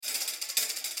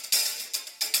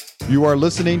You are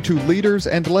listening to Leaders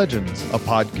and Legends, a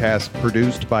podcast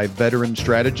produced by Veteran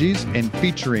Strategies and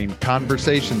featuring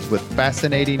conversations with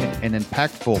fascinating and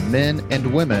impactful men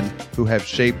and women who have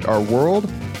shaped our world,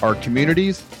 our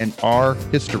communities, and our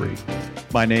history.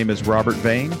 My name is Robert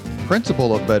Vane,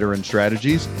 Principal of Veteran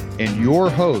Strategies, and your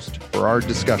host for our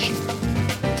discussion.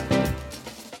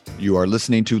 You are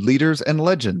listening to Leaders and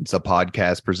Legends, a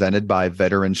podcast presented by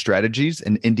Veteran Strategies,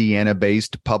 an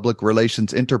Indiana-based public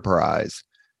relations enterprise,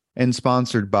 and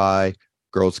sponsored by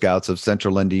Girl Scouts of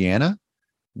Central Indiana,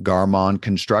 Garmon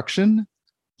Construction,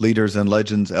 Leaders and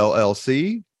Legends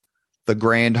LLC, the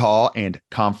Grand Hall and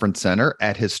Conference Center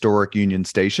at Historic Union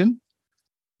Station,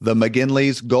 the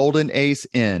McGinley's Golden Ace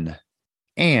Inn,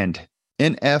 and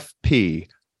NFP,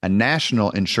 a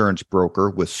national insurance broker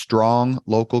with strong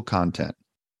local content.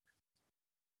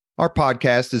 Our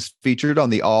podcast is featured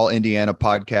on the All Indiana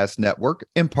Podcast Network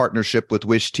in partnership with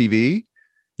Wish TV.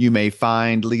 You may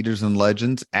find Leaders and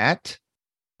Legends at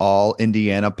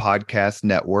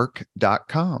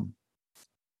allindianapodcastnetwork.com.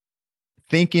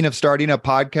 Thinking of starting a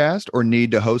podcast or need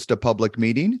to host a public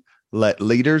meeting? Let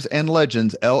Leaders and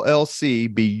Legends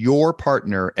LLC be your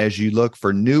partner as you look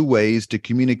for new ways to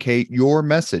communicate your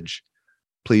message.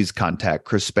 Please contact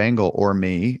Chris Spangle or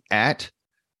me at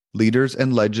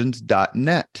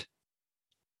leadersandlegends.net.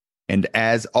 And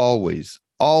as always,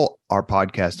 all our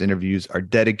podcast interviews are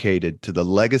dedicated to the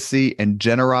legacy and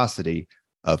generosity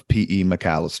of P.E.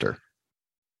 McAllister.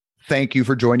 Thank you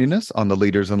for joining us on the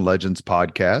Leaders and Legends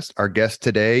podcast. Our guest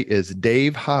today is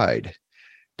Dave Hyde.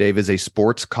 Dave is a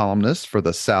sports columnist for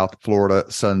the South Florida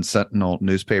Sun-Sentinel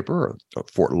newspaper of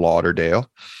Fort Lauderdale.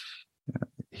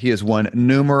 He has won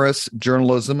numerous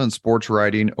journalism and sports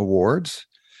writing awards.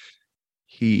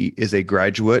 He is a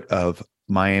graduate of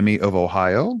Miami of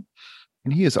Ohio.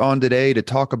 And he is on today to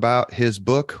talk about his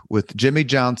book with Jimmy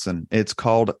Johnson. It's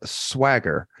called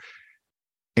Swagger.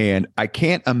 And I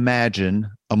can't imagine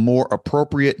a more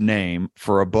appropriate name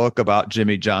for a book about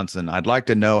Jimmy Johnson. I'd like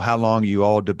to know how long you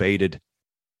all debated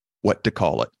what to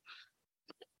call it.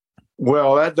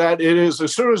 Well, that it is,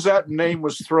 as soon as that name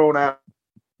was thrown out,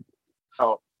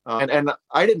 and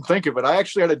I didn't think of it. I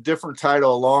actually had a different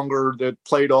title longer that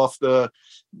played off the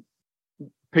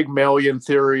Pygmalion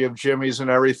theory of Jimmy's and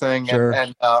everything. Sure.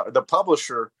 And the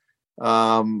publisher,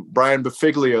 Brian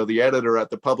Bafiglio, the editor at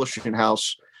the publishing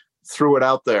house, threw it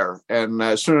out there. And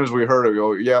as soon as we heard it, we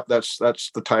go, yep, that's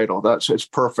the title. It's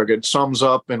perfect. It sums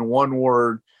up in one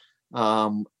word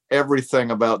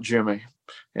everything about Jimmy.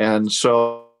 And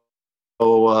so,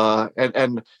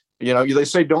 and you know, they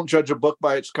say don't judge a book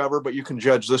by its cover, but you can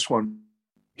judge this one.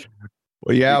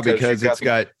 Well, yeah, because it's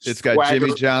got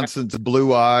Jimmy Johnson's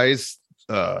blue eyes,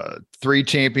 3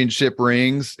 championship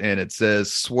rings, and it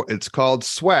says it's called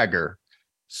Swagger: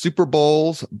 Super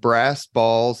Bowls, Brass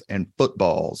Balls, and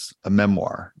Footballs, a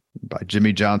memoir by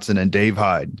Jimmy Johnson and Dave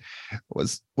Hyde.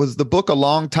 Was the book a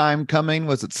long time coming?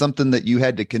 Was it something that you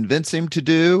had to convince him to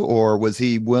do, or was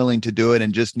he willing to do it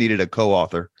and just needed a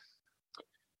co-author?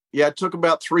 Yeah, it took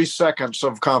about 3 seconds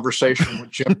of conversation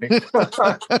with Jimmy.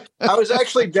 I was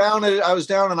actually down in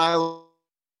Isla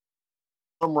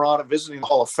Mirada visiting the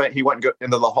Hall of Fame. He went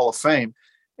into the Hall of Fame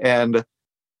and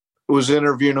was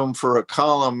interviewing him for a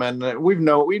column. And we've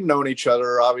known each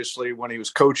other, obviously, when he was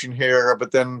coaching here,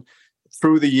 but then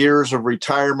through the years of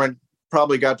retirement,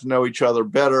 probably got to know each other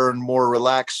better and more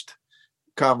relaxed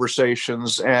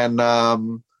conversations. And I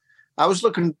was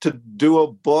looking to do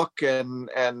a book and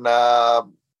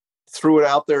threw it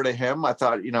out there to him. I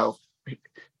thought, you know,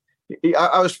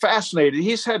 I was fascinated.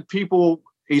 He's had people.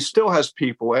 He still has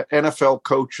people, NFL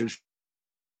coaches,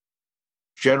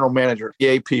 general manager,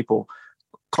 EA people,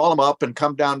 call him up and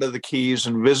come down to the Keys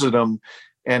and visit him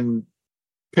and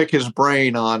pick his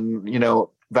brain on, you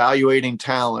know, evaluating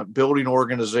talent, building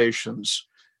organizations.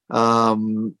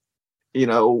 You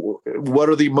know, what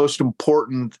are the most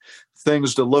important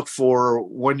things to look for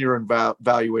when you're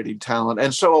evaluating talent?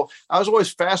 And so I was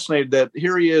always fascinated that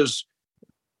here he is,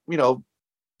 you know,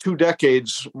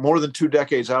 more than 2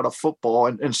 decades out of football,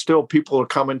 and still people are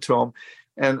coming to him.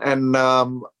 And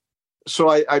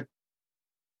so I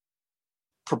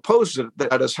proposed it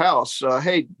at his house.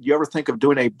 Hey, you ever think of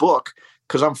doing a book?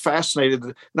 Because I'm fascinated,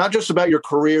 not just about your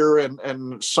career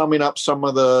and summing up some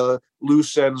of the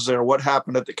loose ends there, what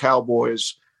happened at the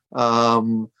Cowboys,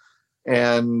 and,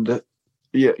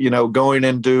 you know, going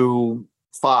into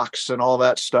Fox and all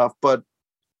that stuff, but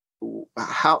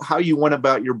how you went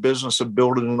about your business of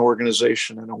building an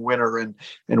organization and a winner, and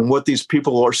what these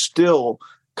people are still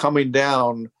coming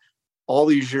down all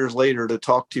these years later to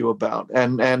talk to you about.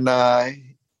 And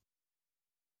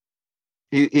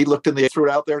he looked in the, threw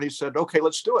it out there, and he said, "Okay,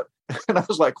 let's do it." And I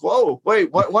was like, "Whoa,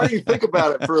 wait, why don't you think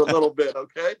about it for a little bit?"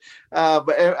 Okay.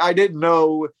 But I didn't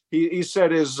know, he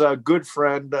said his good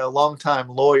friend, a longtime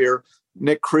lawyer,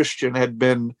 Nick Christian, had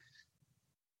been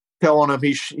telling him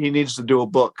he needs to do a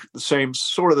book, the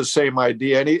same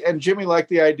idea. And Jimmy liked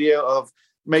the idea of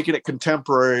making it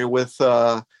contemporary with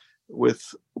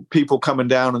people coming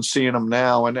down and seeing him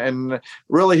now. And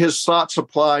really his thoughts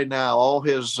apply now. All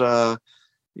his,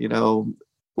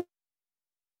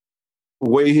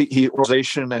 way he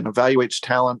organization and evaluates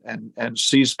talent and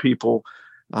sees people,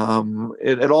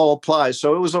 it all applies.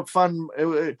 So it was a fun,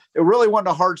 it really wasn't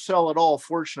a hard sell at all,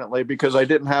 fortunately, because I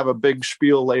didn't have a big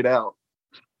spiel laid out.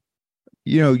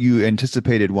 You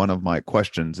anticipated one of my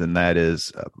questions, and that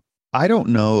is, I don't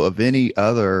know of any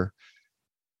other,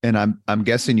 and I'm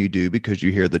guessing you do because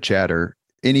you hear the chatter,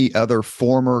 any other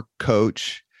former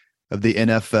coach of the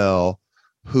NFL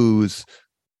whose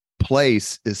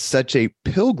place is such a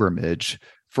pilgrimage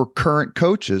for current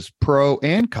coaches, pro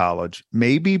and college.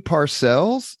 Maybe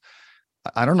Parcells.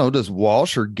 I don't know. Does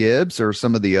Walsh or Gibbs or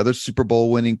some of the other Super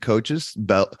Bowl winning coaches,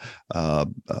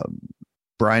 Brian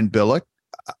Billick?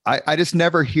 I just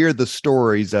never hear the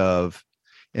stories of,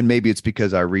 and maybe it's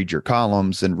because I read your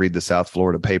columns and read the South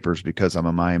Florida papers because I'm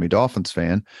a Miami Dolphins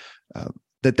fan,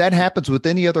 that happens with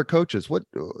any other coaches. What,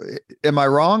 am I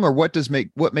wrong, or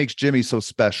what makes Jimmy so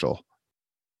special?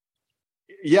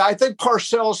 Yeah, I think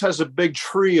Parcells has a big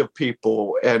tree of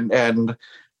people, and a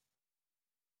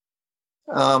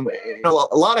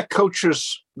lot of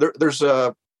coaches. There's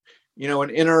an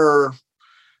inner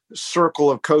circle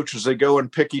of coaches. They go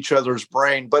and pick each other's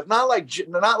brain, but not like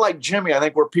Jimmy. I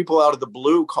think where people out of the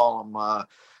blue call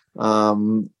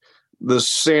him. The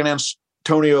San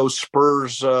Antonio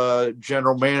Spurs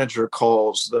general manager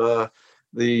calls, the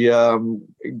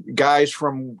guys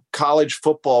from college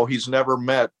football he's never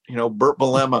met, Burt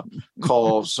Balema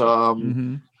calls,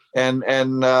 mm-hmm. and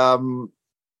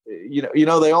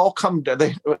they all come.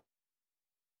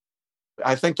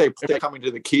 I think they're coming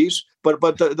to the Keys, but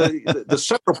the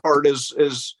separate part is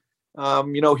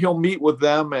he'll meet with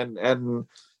them and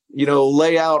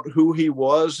lay out who he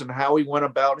was and how he went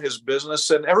about his business,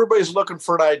 and everybody's looking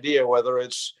for an idea, whether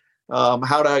it's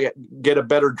how to get a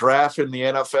better draft in the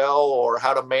NFL or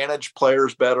how to manage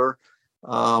players better.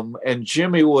 And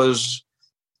Jimmy was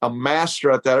a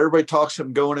master at that. Everybody talks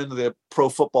him going into the Pro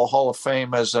Football Hall of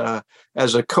Fame as a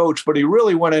coach, but he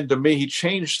really went into me. He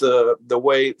changed the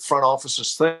way front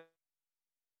offices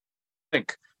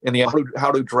think in the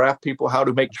how to draft people, how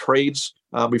to make trades.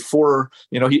 Before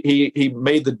he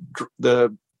made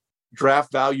the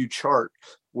draft value chart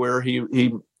where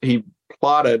he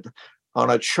plotted on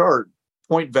a chart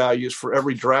point values for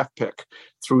every draft pick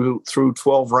through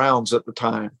 12 rounds at the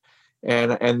time.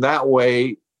 And that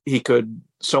way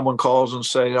someone calls and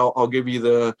say, I'll give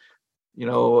you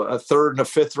a third and a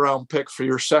fifth round pick for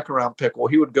your second round pick. Well,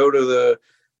 he would go to the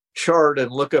chart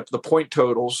and look up the point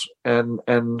totals and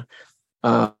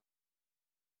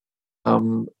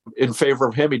in favor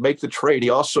of him, he'd make the trade. He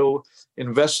also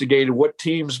investigated what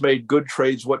teams made good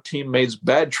trades, what team made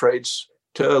bad trades,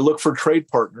 to look for trade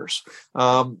partners.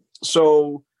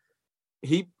 So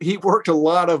he worked a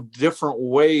lot of different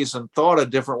ways and thought a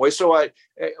different way. So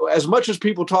as much as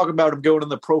people talk about him going in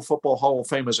the Pro Football Hall of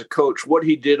Fame as a coach, what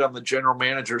he did on the general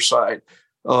manager side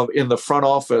in the front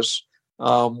office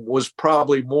was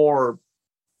probably more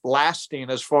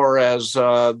lasting as far as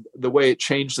the way it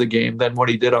changed the game than what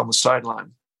he did on the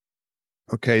sideline.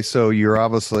 Okay, so you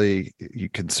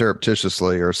can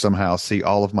surreptitiously or somehow see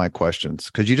all of my questions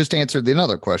because you just answered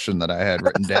another question that I had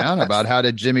written down about how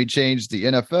did Jimmy change the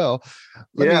NFL.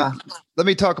 Let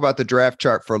me talk about the draft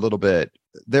chart for a little bit.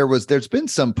 There's been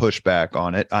some pushback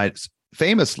on it.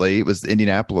 Famously, it was the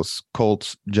Indianapolis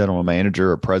Colts general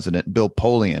manager or president, Bill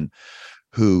Polian,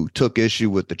 who took issue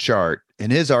with the chart.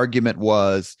 And his argument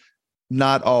was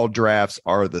not all drafts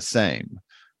are the same.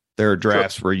 There are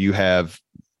drafts where you have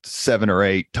 7 or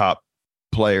 8 top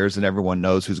players and everyone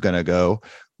knows who's going to go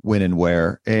when and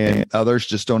where, and others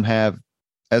just don't have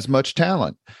as much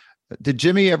talent. Did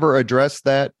Jimmy ever address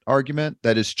that argument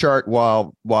that his chart,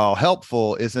 while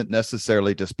helpful, isn't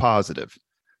necessarily dispositive?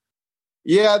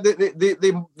 Yeah,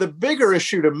 the bigger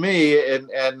issue to me, and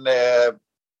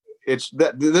it's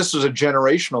that this is a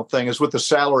generational thing, is with the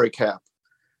salary cap.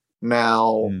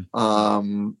 Now,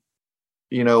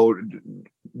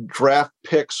 draft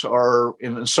picks are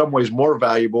in some ways more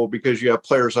valuable because you have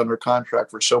players under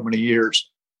contract for so many years.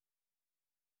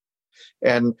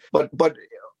 But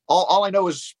all I know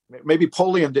is maybe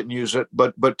Polian didn't use it,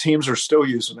 but teams are still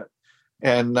using it.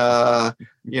 And,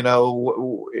 he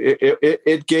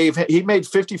made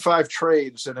 55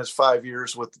 trades in his 5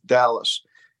 years with Dallas.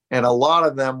 And a lot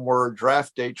of them were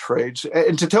draft day trades.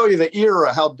 And to tell you the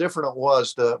era, how different it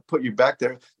was, to put you back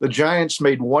there, the Giants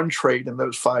made one trade in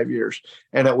those 5 years,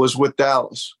 and it was with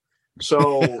Dallas.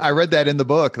 So I read that in the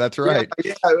book. That's right.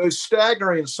 Yeah, it was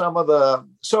staggering. Some of the,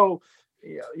 so,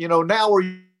 now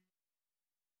we're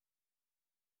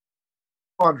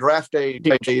on draft day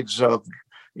trades of,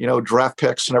 draft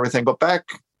picks and everything. But back,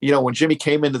 when Jimmy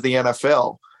came into the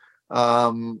NFL,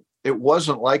 it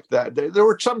wasn't like that. There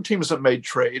were some teams that made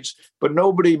trades, but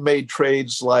nobody made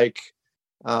trades like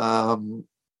Dallas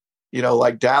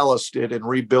did in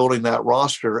rebuilding that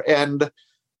roster. And,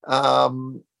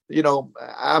 I'm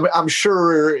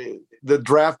sure the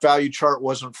draft value chart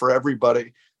wasn't for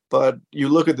everybody, but you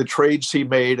look at the trades he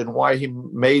made and why he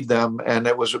made them, and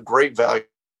it was a great value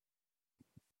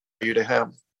to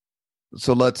him.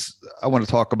 So I want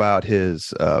to talk about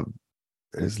his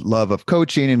love of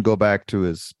coaching and go back to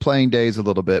his playing days a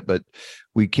little bit, but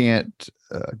we can't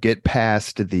get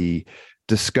past the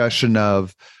discussion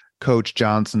of Coach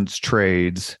Johnson's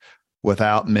trades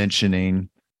without mentioning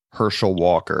Herschel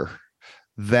Walker.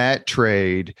 That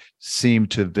trade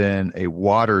seemed to have been a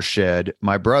watershed.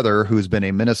 My brother, who's been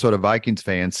a Minnesota Vikings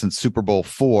fan since Super Bowl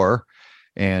IV,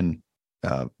 and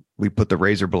we put the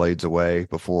razor blades away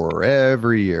before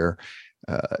every year.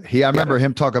 I remember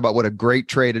him talking about what a great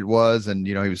trade it was, and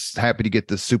he was happy to get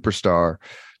this superstar.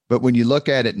 But when you look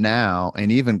at it now,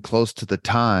 and even close to the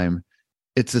time,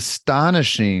 it's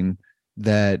astonishing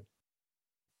that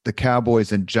the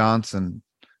Cowboys and Johnson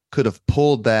could have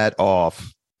pulled that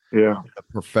off in a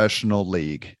professional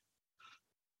league.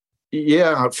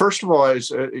 Yeah. First of all,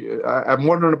 I'm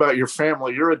wondering about your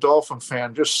family. You're a Dolphin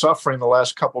fan, just suffering the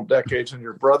last couple of decades, and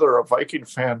your brother, a Viking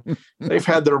fan. They've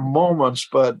had their moments,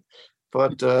 but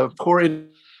poor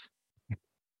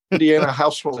Indiana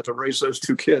household to raise those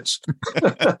two kids.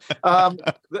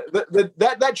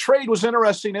 That trade was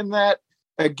interesting in that,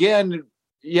 again,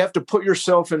 you have to put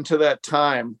yourself into that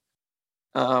time.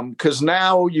 Because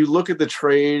now you look at the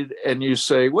trade and you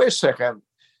say, wait a second,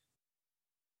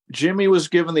 Jimmy was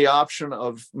given the option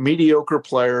of mediocre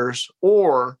players,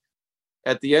 or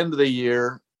at the end of the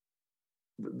year,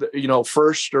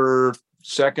 first or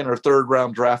second or third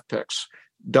round draft picks.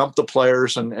 Dump the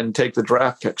players and take the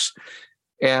draft picks.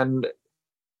 And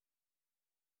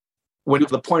when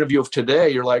the point of view of today,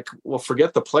 you're like, well,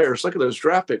 forget the players. Look at those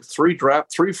draft picks, 3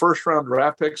 first round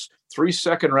draft picks, 3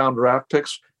 second round draft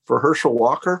picks for Herschel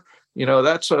Walker.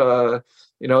 That's as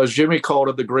Jimmy called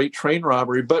it, the great train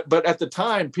robbery. But at the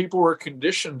time, people were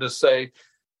conditioned to say,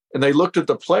 and they looked at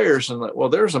the players and like, well,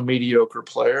 there's a mediocre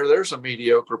player. There's a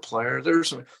mediocre player.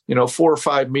 There's 4 or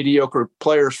 5 mediocre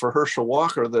players for Herschel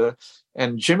Walker.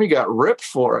 And Jimmy got ripped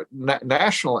for it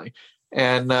nationally.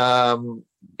 And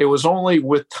it was only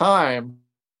with time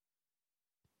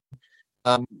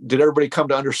did everybody come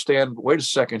to understand, wait a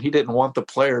second, he didn't want the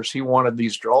players. He wanted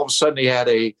these. All of a sudden, he had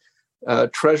a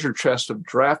treasure chest of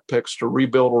draft picks to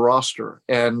rebuild a roster.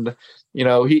 And,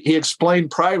 he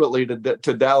explained privately to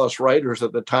Dallas writers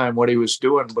at the time what he was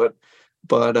doing, but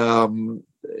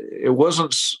it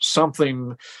wasn't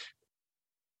something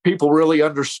people really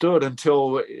understood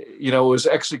until, it was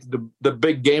the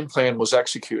big game plan was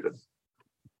executed.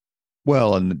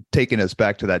 Well, and taking us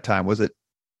back to that time, was it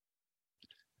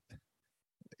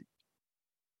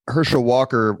Herschel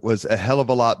Walker was a hell of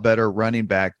a lot better running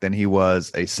back than he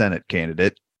was a Senate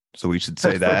candidate. So we should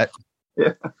say that.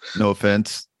 Yeah. No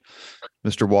offense,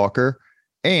 Mr. Walker.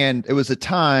 And it was a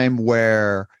time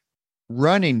where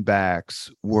running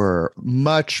backs were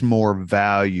much more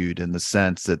valued in the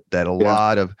sense that a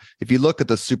lot of, if you look at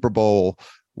the Super Bowl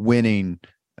winning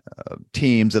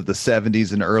teams of the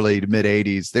 70s and early to mid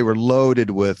 80s, they were loaded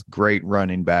with great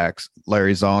running backs: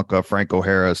 Larry Zonka, Franco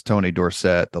Harris, Tony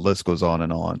Dorsett, the list goes on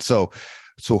and on. So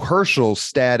Herschel's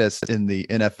status in the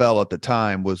NFL at the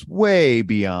time was way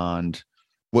beyond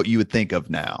what you would think of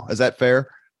now. Is that fair?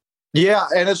 Yeah,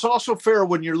 and it's also fair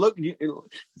when you're looking.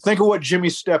 Think of what Jimmy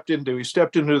stepped into. He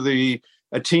stepped into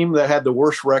a team that had the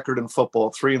worst record in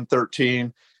football,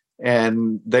 3-13,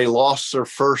 and they lost their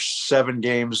first 7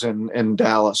 games in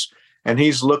Dallas. And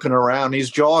he's looking around.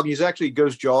 He's jogging. He's actually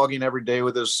goes jogging every day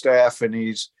with his staff, and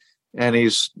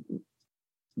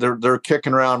they're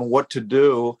kicking around what to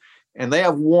do. And they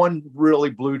have one really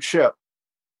blue chip,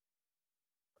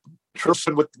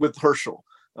 Tristan with Herschel.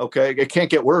 Okay, it can't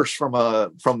get worse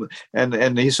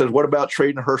and he says, what about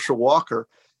trading Herschel Walker?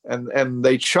 And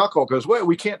they chuckle because, wait,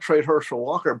 we can't trade Herschel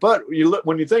Walker. But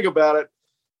when you think about it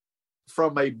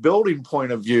from a building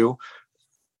point of view,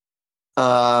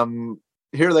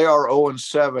 here they are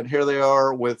 0-7. Here they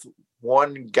are with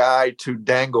one guy to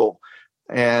dangle.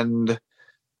 And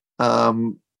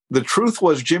the truth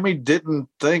was Jimmy didn't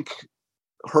think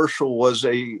Herschel was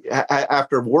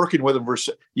after working with him,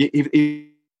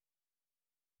 he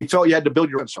felt you had to build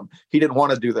your own. He didn't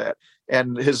want to do that.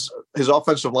 And his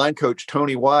offensive line coach,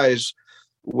 Tony Wise,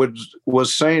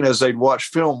 was saying as they'd watch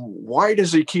film, why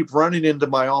does he keep running into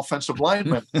my offensive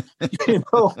lineman?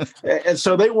 And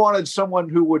so they wanted someone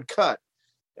who would cut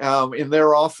in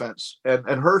their offense. And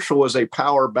Herschel was a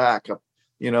power backup,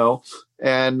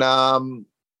 and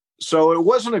so it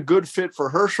wasn't a good fit for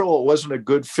Herschel. It wasn't a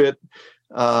good fit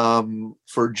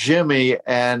for Jimmy.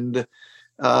 And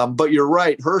but you're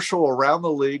right, Herschel around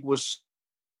the league was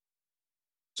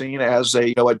seen as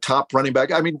a top running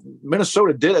back. I mean,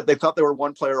 Minnesota did it. They thought they were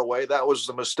one player away. That was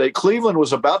the mistake. Cleveland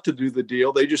was about to do the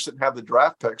deal. They just didn't have the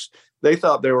draft picks. They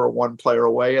thought they were one player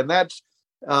away. And that's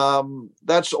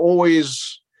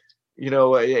always,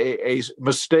 a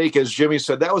mistake. As Jimmy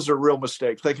said, that was a real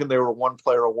mistake, thinking they were one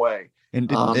player away. And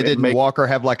didn't Walker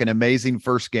have like an amazing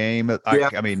first game?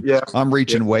 I'm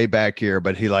reaching way back here,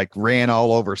 but he like ran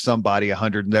all over somebody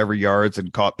 100 every yards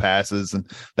and caught passes. And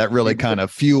that really kind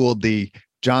of fueled the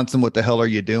Johnson, what the hell are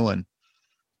you doing?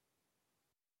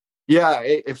 Yeah.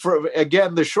 In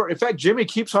fact, Jimmy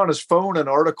keeps on his phone an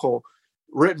article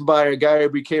written by a guy who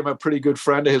became a pretty good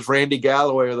friend of his, Randy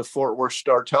Galloway of the Fort Worth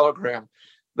Star-Telegram,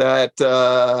 that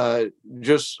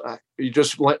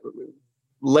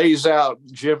lays out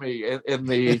Jimmy in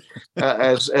the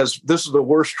as this is the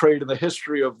worst trade in the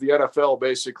history of the NFL,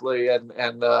 basically,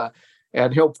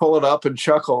 and he'll pull it up and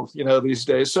chuckle, these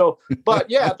days. So, but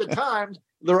yeah, at the time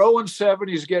they're 0-7.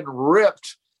 He's getting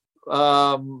ripped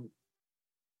for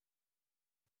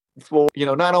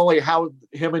not only how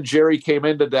him and Jerry came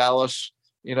into Dallas,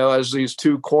 as these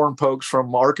two corn pokes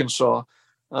from Arkansas,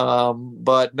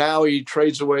 but now he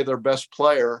trades away their best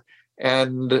player,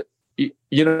 and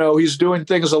he's doing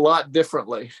things a lot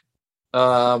differently.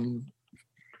 And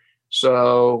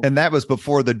that was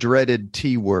before the dreaded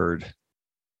T word,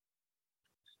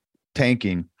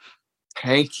 tanking.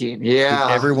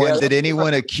 Yeah. Did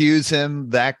anyone accuse him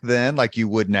back then like you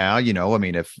would now?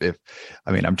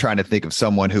 I'm trying to think of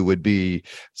someone who would be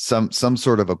some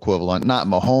sort of equivalent, not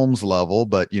Mahomes level,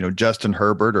 but Justin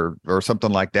Herbert or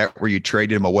something like that, where you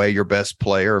traded him away, your best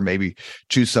player, or maybe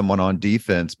choose someone on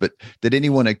defense. But did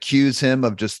anyone accuse him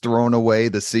of just throwing away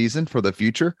the season for the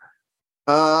future?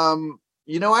 I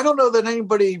don't know that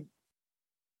anybody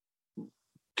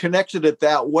connected it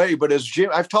that way, but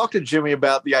I've talked to Jimmy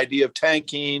about the idea of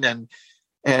tanking,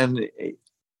 and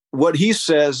what he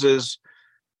says is,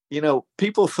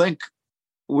 people think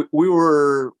we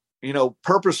were,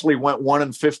 purposely went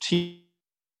 1-15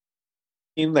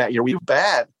 that year. We were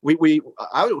bad.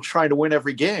 I was trying to win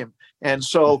every game, and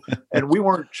so and we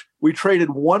weren't. We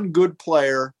traded one good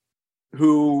player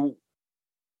who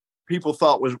people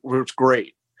thought was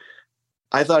great.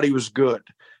 I thought he was good.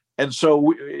 And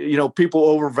so, people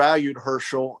overvalued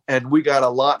Herschel, and we got a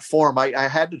lot for him. I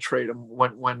had to trade him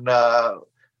when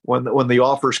the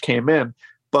offers came in.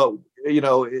 But,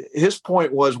 his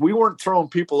point was we weren't throwing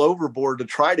people overboard to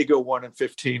try to go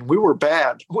 1-15. We were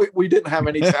bad. We didn't have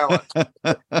any talent.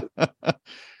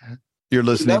 You're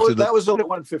listening that was only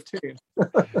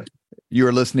 1-15. You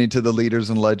are listening to the Leaders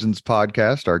and Legends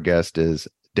podcast. Our guest is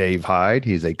Dave Hyde.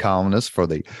 He's a columnist for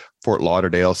the Fort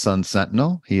Lauderdale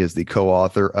Sun-Sentinel. He is the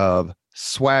co-author of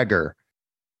Swagger,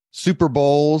 Super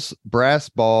Bowls, Brass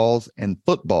Balls, and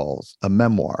Footballs, a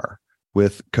memoir,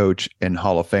 with coach and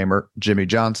Hall of Famer Jimmy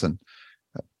Johnson.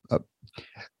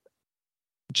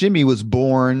 Jimmy was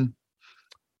born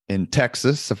in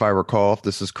Texas, if I recall, if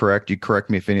this is correct. You correct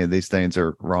me if any of these things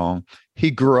are wrong.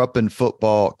 He grew up in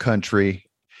football country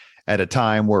at a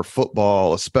time where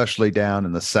football, especially down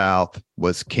in the South,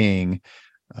 was king.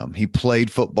 He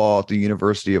played football at the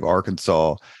University of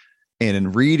Arkansas. And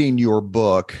in reading your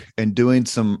book and doing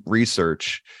some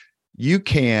research, you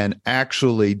can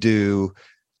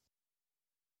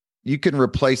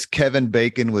replace Kevin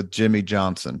Bacon with Jimmy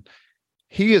Johnson.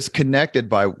 He is connected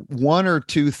by one or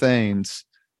two things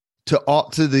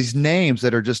to these names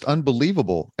that are just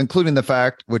unbelievable, including the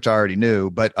fact, which I already knew,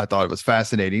 but I thought it was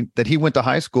fascinating, that he went to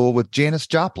high school with Janis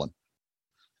Joplin.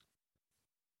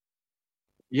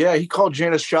 Yeah, he called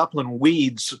Janis Joplin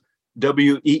Weeds,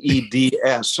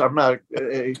 Weeds. I'm not.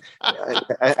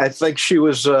 I think she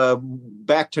was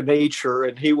back to nature,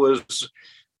 and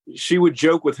she would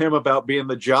joke with him about being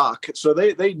the jock. So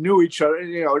they knew each other.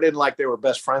 It didn't like they were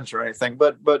best friends or anything,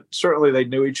 but certainly they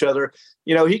knew each other.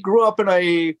 He grew up in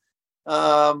a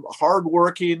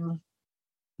hardworking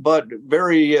but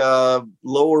very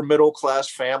lower middle class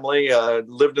family.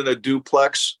 Lived in a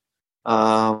duplex.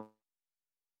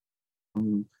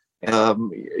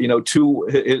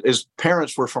 His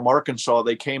parents were from Arkansas.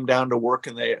 They came down to work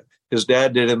his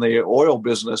dad did in the oil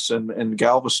business in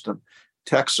Galveston,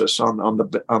 Texas, on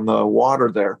the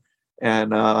water there.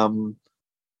 And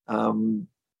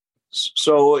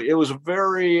so it was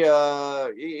very,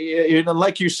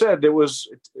 like you said,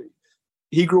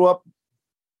 he grew up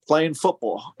playing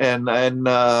football, and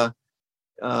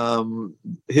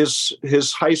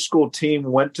his high school team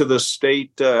went to the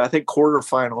state, I think,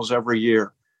 quarterfinals every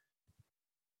year.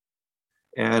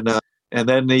 And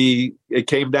then it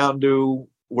came down to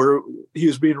where he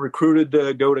was being recruited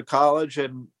to go to college,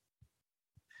 and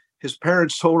his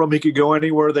parents told him he could go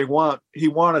anywhere he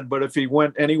wanted, but if he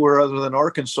went anywhere other than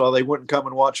Arkansas, they wouldn't come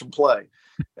and watch him play.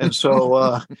 And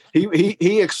so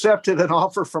he accepted an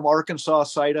offer from Arkansas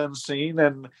sight unseen,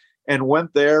 and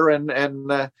went there, and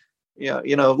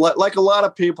like a lot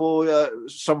of people,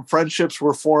 some friendships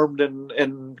were formed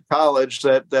in college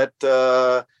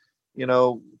that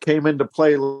came into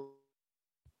play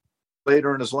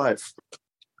later in his life.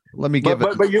 Let me give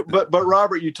but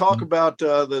Robert, you talk about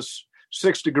this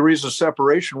 6 degrees of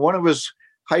separation. One of his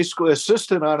high school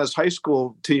assistant on his high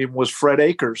school team was Fred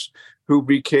Akers, who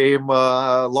became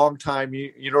a longtime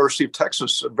University of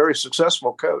Texas, a very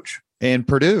successful coach. And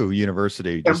Purdue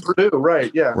University. And Purdue,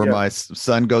 right? Yeah, where my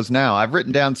son goes now. I've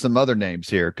written down some other names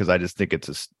here because I just think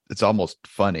it's almost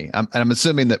funny. I'm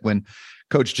assuming that when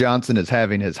Coach Johnson is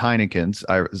having his Heinekens,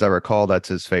 as I recall, that's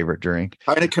his favorite drink.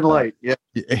 Heineken Light, yeah.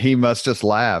 He must just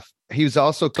laugh. He was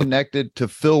also connected to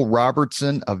Phil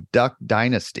Robertson of Duck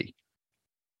Dynasty.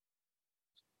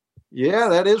 Yeah,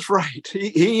 that is right.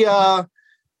 He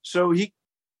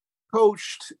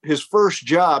coached his first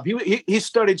job. He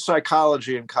studied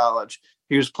psychology in college.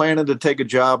 He was planning to take a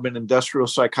job in industrial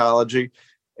psychology.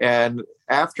 And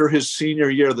after his senior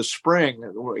year, the spring,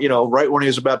 right when he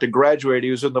was about to graduate,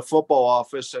 he was in the football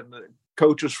office, and the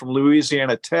coaches from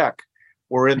Louisiana Tech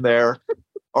were in there.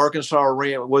 Arkansas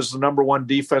was the number one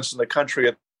defense in the country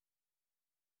at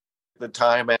the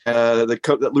time. And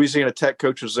the Louisiana Tech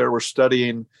coaches there were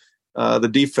studying the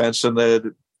defense, and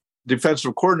the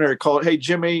defensive coordinator called, "Hey,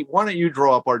 Jimmy, why don't you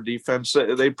draw up our defense?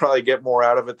 They'd probably get more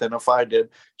out of it than if I did."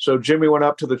 So Jimmy went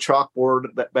up to the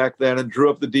chalkboard back then and drew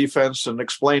up the defense and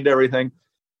explained everything.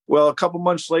 Well, a couple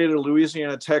months later,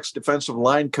 Louisiana Tech's defensive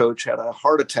line coach had a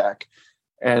heart attack,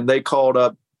 and they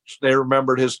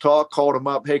remembered his talk, called him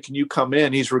up. "Hey, can you come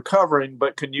in? He's recovering,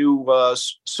 but can you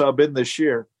sub in this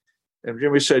year?" And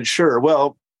Jimmy said, "Sure."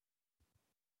 Well,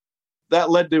 that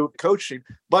led to coaching.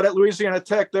 But at Louisiana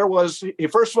Tech,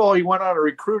 first of all, he went on a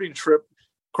recruiting trip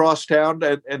across town,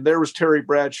 and there was Terry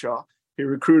Bradshaw. He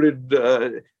recruited,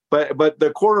 but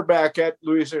the quarterback at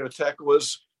Louisiana Tech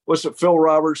was it Phil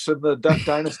Robertson, the Duck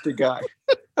Dynasty guy.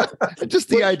 Just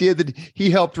the idea that he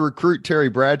helped recruit Terry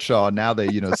Bradshaw. Now they,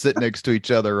 sit next to each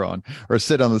other or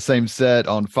sit on the same set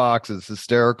on Fox is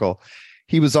hysterical.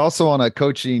 He was also on a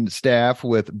coaching staff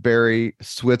with Barry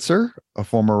Switzer, a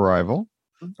future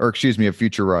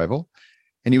rival.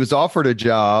 And he was offered a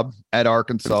job at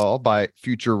Arkansas by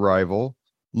future rival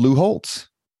Lou Holtz.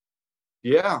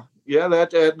 Yeah.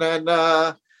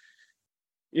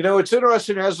 It's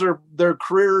interesting as their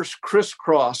careers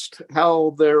crisscrossed,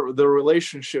 how their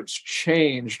relationships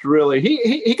changed. Really,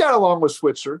 he got along with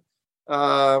Switzer. He's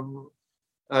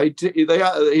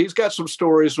got some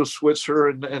stories with Switzer,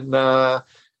 and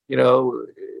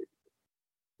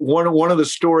one of the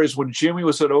stories when Jimmy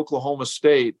was at Oklahoma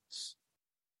State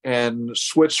and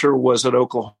Switzer was at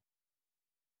Oklahoma.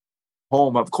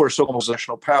 Of course, Oklahoma's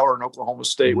national power, and Oklahoma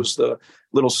State was the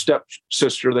little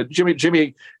stepsister that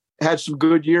Jimmy had some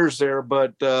good years there,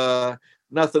 but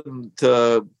nothing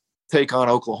to take on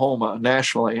Oklahoma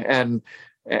nationally. And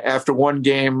after one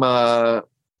game,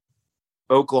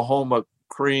 Oklahoma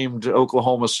creamed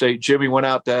Oklahoma State. Jimmy went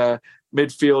out to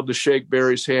midfield to shake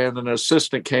Barry's hand, and an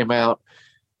assistant came out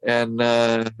and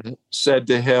said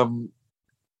to him,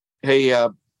 "Hey,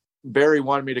 Barry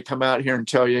wanted me to come out here and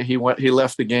tell you he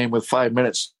left the game with 5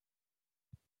 minutes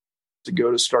to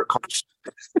go to start college."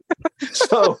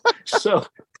 so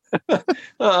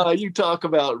you talk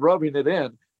about rubbing it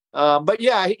in. But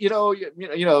yeah,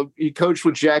 he coached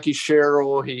with Jackie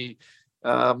Sherrill.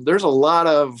 There's a lot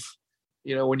of,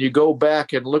 when you go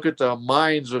back and look at the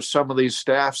minds of some of these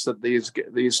staffs that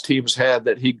these teams had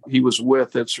that he was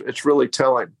with, it's really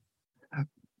telling.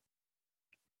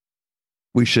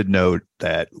 We should note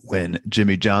that when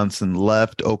Jimmy Johnson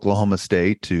left Oklahoma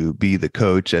State to be the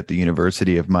coach at the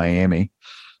University of Miami,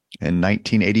 In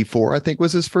 1984, I think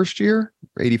was his first year.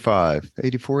 85,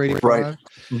 84, 85. Right.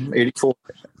 84.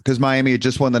 Because Miami had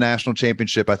just won the national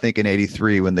championship, I think, in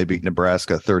 83 when they beat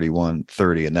Nebraska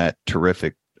 31-30 in that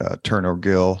terrific Turner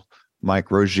Gill,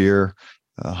 Mike Rozier,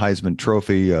 Heisman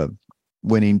Trophy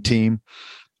winning team.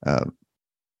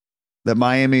 That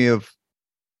Miami of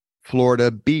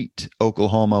Florida beat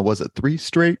Oklahoma, was it 3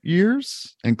 straight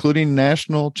years, including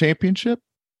national championship?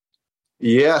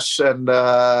 Yes, and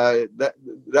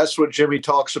that's what Jimmy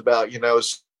talks about.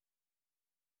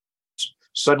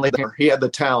 Suddenly he had the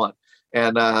talent,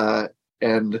 and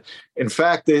in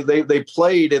fact they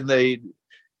played in the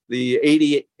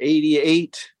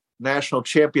 88 national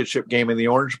championship game in the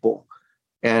Orange Bowl,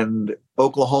 and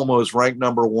Oklahoma was ranked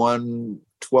number 1,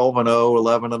 12-0,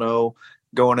 11-0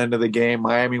 going into the game.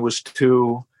 Miami was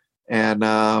 2, and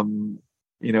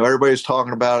everybody's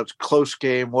talking about it's a close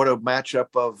game. What a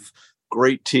matchup of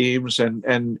great teams,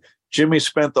 and Jimmy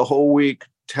spent the whole week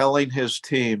telling his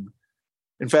team.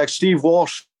 In fact, Steve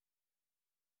Walsh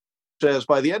says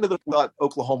by the end of the thought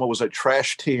Oklahoma was a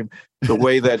trash team, the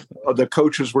way that the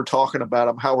coaches were talking about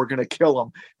them, how we're going to kill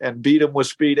them and beat them with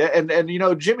speed. And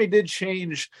Jimmy did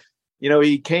change.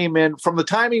 He came in from the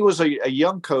time he was a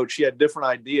young coach. He had different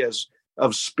ideas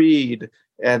of speed,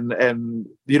 and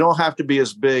you don't have to be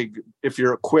as big if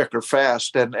you're quick or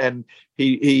fast. And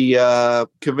he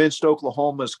convinced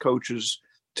Oklahoma's coaches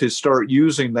to start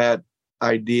using that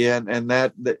idea, and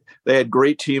that they had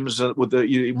great teams with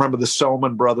you remember the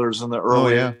Selman brothers in the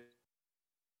early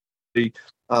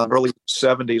early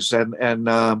 70s,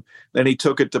 and then he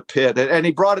took it to Pitt, and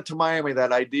he brought it to Miami.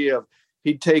 That idea of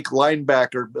he'd take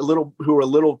linebacker who were a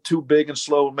little too big and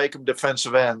slow and make them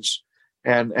defensive ends,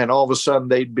 and all of a sudden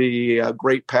they'd be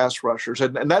great pass rushers,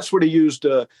 and that's what he used.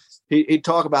 He'd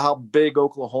talk about how big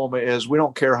Oklahoma is. We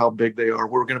don't care how big they are.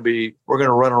 We're going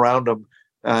to run around them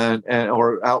and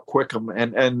or outquick them,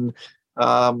 and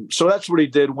so that's what he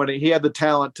did when he had the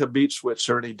talent to beat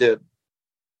Switzer, and he did.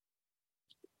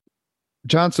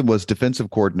 Johnson was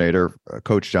defensive coordinator,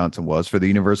 Coach Johnson was, for the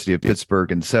University of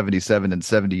Pittsburgh in 77 and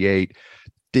 78.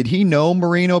 Did he know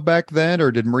Marino back then,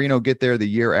 or did Marino get there the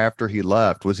year after he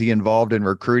left? Was he involved in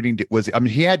recruiting?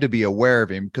 He had to be aware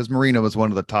of him because Marino was one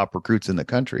of the top recruits in the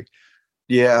country.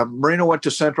 Yeah, Marino went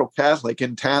to Central Catholic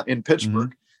in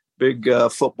Pittsburgh, big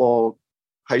football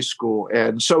high school,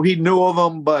 and so he knew of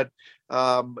him. But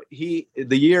the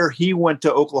year he went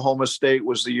to Oklahoma State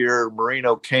was the year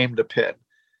Marino came to Pitt.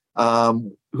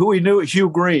 Who he knew, Hugh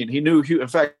Green. He knew Hugh. In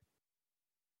fact,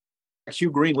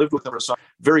 Hugh Green lived with him. So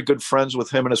very good friends with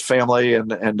him and his family,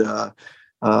 and the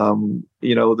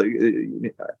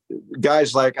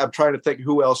guys like, I'm trying to think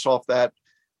who else off that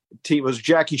team. Was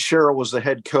Jackie Sherrill was the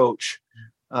head coach.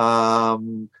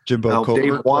 Jimbo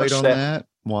Colbert played on that.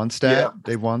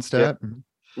 Dave Wanstadt.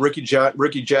 Yeah.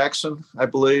 Ricky Jackson, I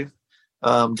believe,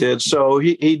 did. So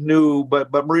he knew, but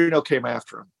Marino came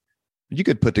after him. You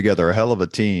could put together a hell of a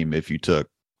team if you took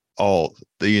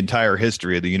the entire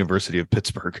history of the University of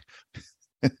Pittsburgh.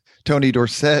 Tony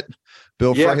Dorsett,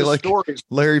 Bill Freilich,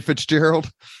 Larry Fitzgerald.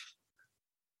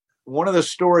 One of the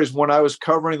stories when I was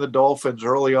covering the Dolphins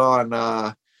early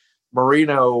on,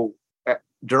 Marino,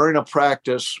 during a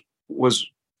practice, was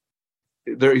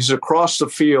there. He's across the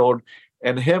field,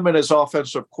 and him and his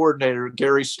offensive coordinator,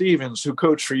 Gary Stevens, who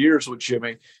coached for years with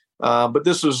Jimmy, but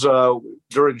this was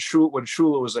during when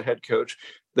Shula was the head coach.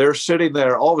 They're sitting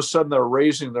there. All of a sudden, they're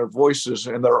raising their voices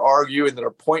and they're arguing.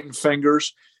 They're pointing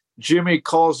fingers. Jimmy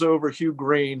calls over Hugh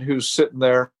Green, who's sitting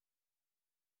there,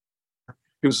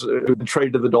 who's been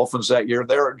traded to the Dolphins that year.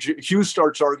 Hugh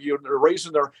starts arguing. They're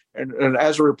raising their and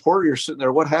as a reporter, you're sitting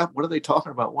there. What happened? What are they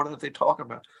talking about? What are they talking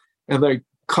about? And they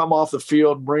come off the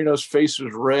field. Marino's face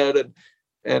is red,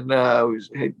 and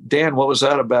hey, Dan, what was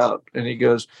that about? And he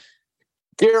goes,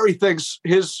 Gary thinks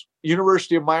his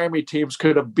University of Miami teams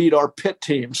could have beat our Pitt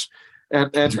teams,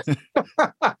 and Pitt of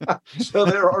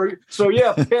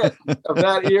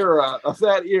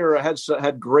that era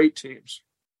had great teams.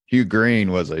 Hugh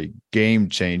Green was a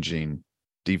game-changing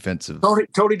defensive.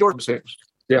 Tony Dorsett.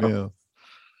 Yeah.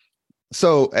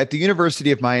 So at the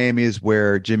University of Miami is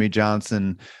where Jimmy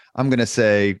Johnson, I'm going to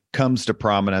say, comes to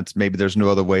prominence. Maybe there's no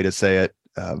other way to say it.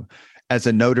 As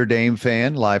a Notre Dame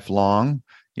fan, lifelong.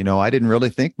 I didn't really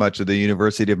think much of the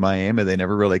University of Miami. They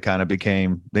never really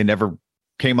they never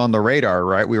came on the radar,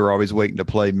 right? We were always waiting to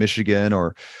play Michigan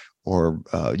or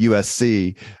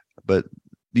USC, but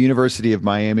the University of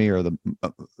Miami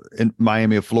in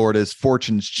Miami of Florida's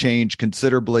fortunes changed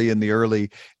considerably in the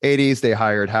early 80s. They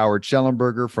hired Howard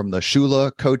Schellenberger from the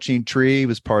Shula coaching tree. He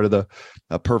was part of the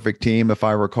perfect team, if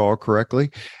I recall correctly.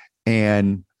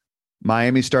 And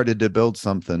Miami started to build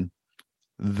something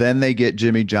Then they get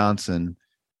Jimmy Johnson,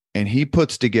 and he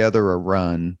puts together a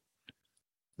run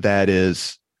that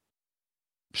is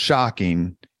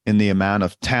shocking in the amount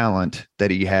of talent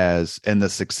that he has and the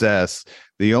success.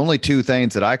 The only two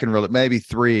things that I can really, maybe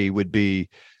three, would be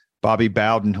Bobby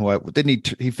Bowden, who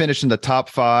he finished in the top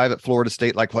 5 at Florida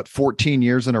State, 14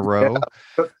 years in a row.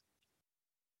 Yeah.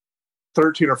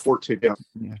 13 or 14.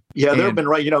 Yeah. They've been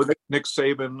right. Nick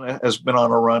Saban has been on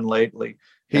a run lately.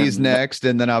 He's next.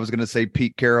 And then I was going to say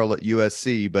Pete Carroll at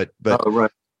USC, but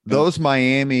right. Those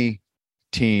Miami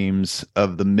teams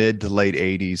of the mid to late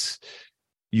 80s,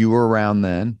 you were around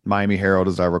then, Miami Herald,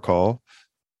 as I recall.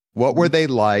 What were they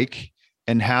like,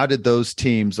 and how did those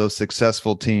teams, those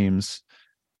successful teams,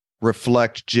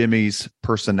 reflect Jimmy's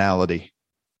personality?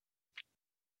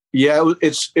 Yeah,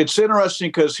 it's interesting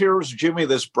because here's Jimmy,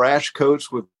 this brash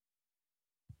coach with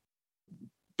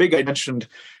big. I mentioned,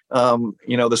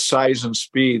 the size and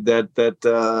speed that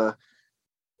the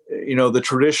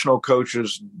traditional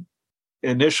coaches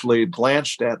initially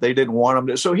blanched at. They didn't want him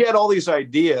to. So he had all these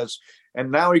ideas,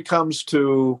 and now he comes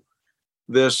to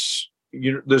this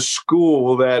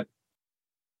school that,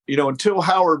 until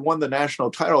Howard won the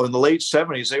national title in the late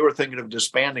 70s, they were thinking of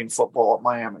disbanding football at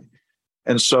Miami.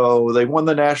 And so they won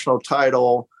the national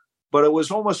title, but it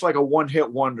was almost like a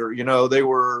one-hit wonder.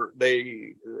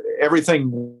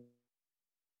 Everything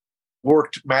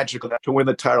worked magically to win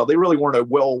the title. They really weren't a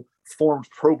well-formed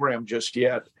program just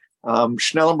yet.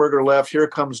 Schnellenberger left. Here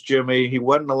comes Jimmy. He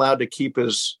wasn't allowed to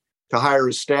hire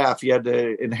his staff. He had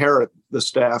to inherit the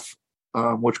staff,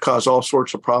 which caused all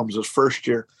sorts of problems his first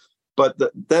year. But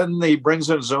then he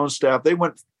brings in his own staff. They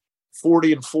went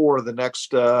 40-4 the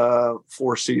next 4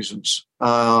 seasons.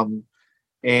 And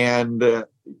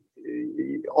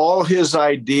all his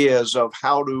ideas of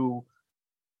how to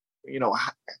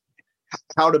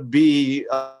be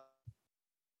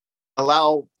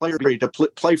allow players to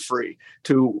play free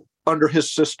to under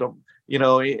his system. He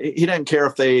didn't care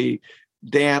if they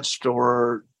danced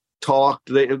or talked.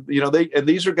 And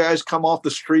these are guys come off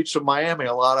the streets of Miami.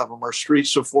 A lot of them are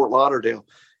streets of Fort Lauderdale.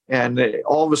 And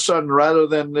all of a sudden, rather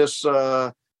than this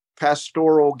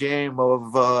pastoral game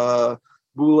of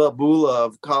bula bula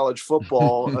of college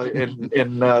football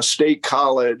in State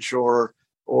College or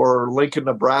Lincoln,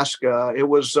 Nebraska, it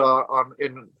was for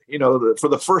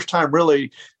the first time,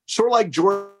 really sort of like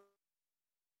Georgetown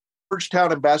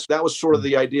and basketball. That was sort of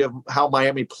the idea of how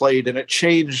Miami played, and it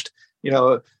changed.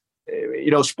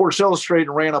 Sports Illustrated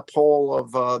ran a poll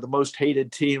of the most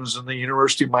hated teams, and the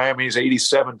University of Miami's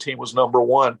 '87 team was number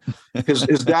 1.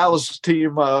 His Dallas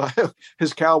team,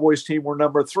 his Cowboys team, were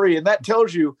number 3, and that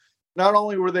tells you not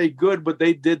only were they good, but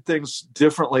they did things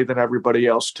differently than everybody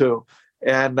else too.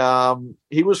 And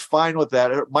he was fine with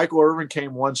that. Michael Irvin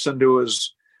came once into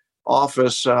his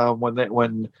office when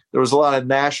there was a lot of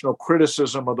national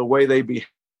criticism of the way they behaved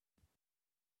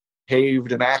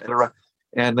and acted.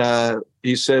 And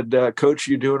he said, "Coach,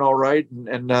 you doing all right?"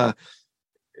 And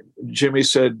Jimmy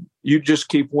said, "You just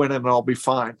keep winning and I'll be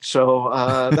fine." So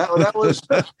that was,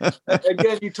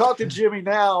 again, you talk to Jimmy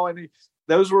now, and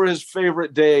those were his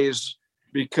favorite days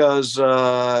because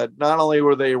not only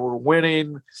were they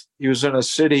winning, he was in a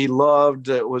city he loved.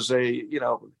 It was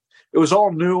it was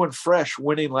all new and fresh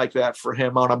winning like that for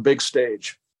him on a big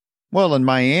stage. Well, in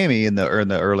Miami in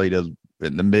the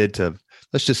mid to,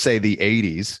 let's just say, the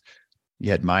 80s,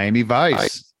 you had Miami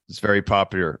Vice. It's very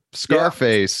popular.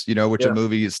 Scarface, which a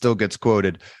movie still gets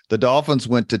quoted. The Dolphins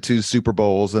went to 2 Super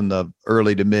Bowls in the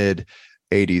early to mid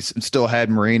 80s and still had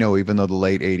Marino, even though the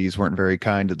late 80s weren't very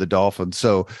kind to the Dolphins.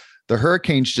 So the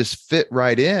Hurricanes just fit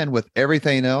right in with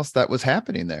everything else that was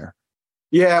happening there.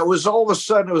 Yeah, it was all of a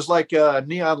sudden, it was like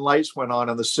neon lights went on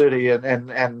in the city,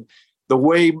 and the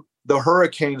way the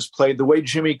Hurricanes played, the way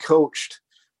Jimmy coached,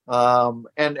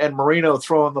 and Marino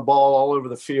throwing the ball all over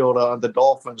the field on the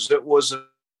Dolphins. It was an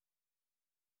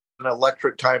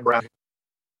electric time round.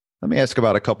 Let me ask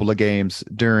about a couple of games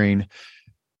during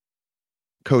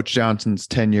Coach Johnson's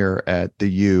tenure at the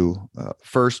U.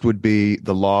 First would be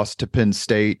the loss to Penn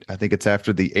State. I think it's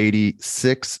after the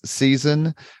 86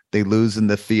 season. They lose in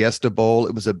the Fiesta Bowl.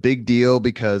 It was a big deal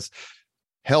because,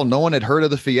 hell, no one had heard of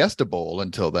the Fiesta Bowl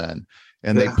until then.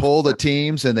 And they pull the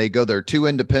teams and they go, they're 2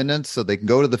 independents, so they can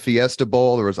go to the Fiesta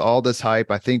Bowl. There was all this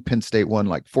hype. I think Penn State won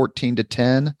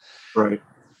 14-10. Right.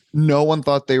 No one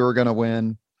thought they were going to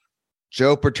win.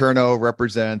 Joe Paterno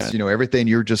represents, everything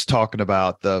you're just talking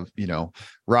about, the,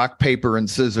 rock, paper, and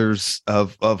scissors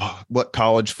of what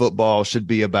college football should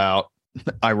be about,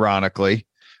 ironically,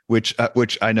 which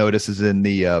I notice is in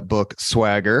the book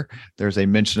Swagger. There's a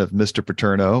mention of Mr.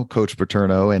 Paterno, Coach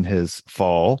Paterno, in his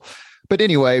fall. But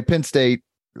anyway, Penn State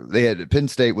Penn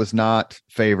State was not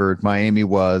favored. Miami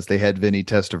was. They had Vinny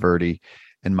Testaverde,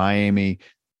 and Miami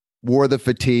wore the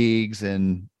fatigues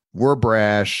and were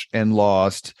brash and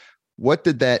lost. What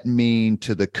did that mean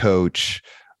to the coach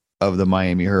of the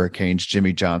Miami Hurricanes,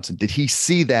 Jimmy Johnson? Did he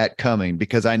see that coming?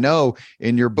 Because I know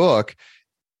in your book,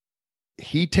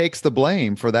 he takes the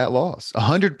blame for that loss.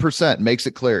 100% makes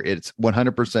it clear it's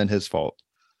 100% his fault.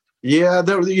 Yeah,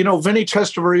 Vinny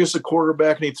Testaverde is the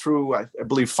quarterback, and he threw, I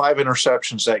believe, 5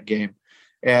 interceptions that game.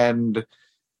 And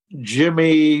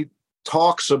Jimmy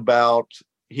talks about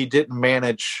he didn't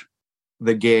manage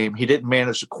the game. He didn't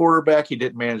manage the quarterback. He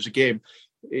didn't manage the game.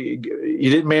 He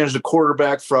didn't manage the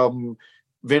quarterback from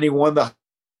Vinny won the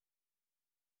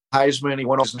Heisman. He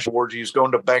went on awards. He was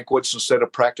going to banquets instead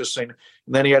of practicing.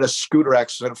 And then he had a scooter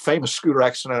accident, a famous scooter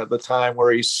accident at the time,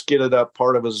 where he skidded up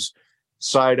part of his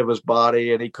side of his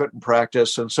body and he couldn't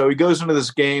practice. And so he goes into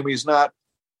this game. He's not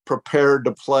prepared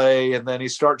to play. And then he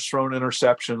starts throwing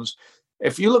interceptions.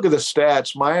 If you look at the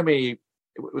stats, Miami,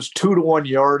 it was 2-1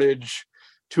 yardage,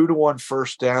 2-1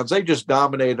 first downs. They just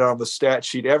dominated on the stat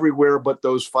sheet everywhere but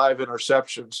those 5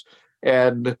 interceptions.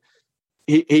 And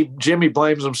Jimmy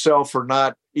blames himself for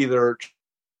not either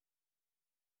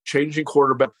changing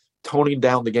quarterback, toning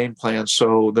down the game plan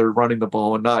so they're running the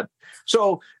ball and not.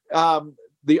 So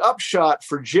the upshot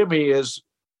for Jimmy is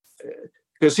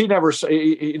because he never,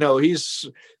 he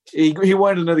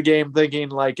went into the game thinking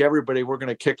like everybody, we're going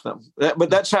to kick them. But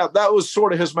that was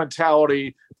sort of his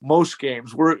mentality most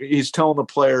games where he's telling the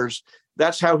players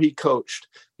that's how he coached.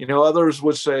 Others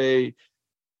would say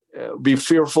be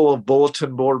fearful of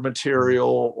bulletin board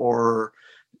material or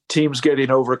teams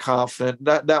getting overconfident.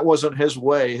 That wasn't his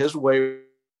way. His way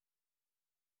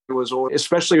was always,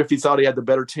 especially if he thought he had the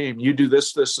better team, you do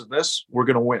this, this, and this, we're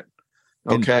going to win.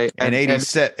 Okay. And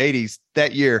 80s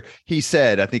that year, he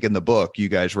said, I think in the book, you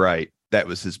guys write, that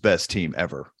was his best team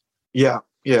ever. Yeah.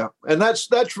 Yeah. And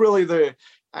that's really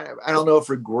I don't know if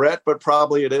regret, but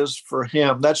probably it is for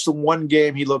him. That's the one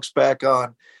game he looks back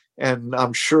on and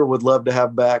I'm sure would love to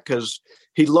have back because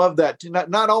he loved that.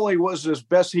 Not only was his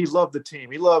best, he loved the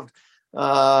team. He loved,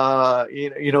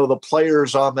 the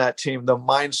players on that team, the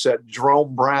mindset,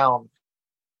 Jerome Brown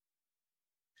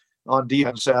on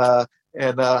defense,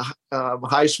 and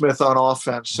Highsmith on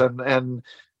offense. And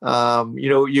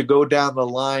you go down the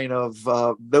line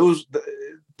of those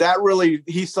that really,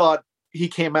 he thought he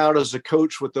came out as a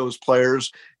coach with those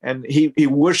players and he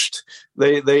wished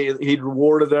he'd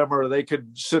rewarded them or they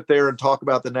could sit there and talk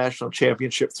about the national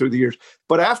championship through the years.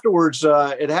 But afterwards,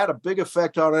 it had a big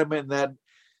effect on him in that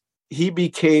he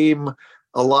became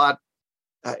a lot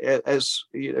as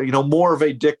more of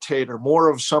a dictator, more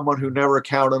of someone who never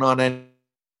counted on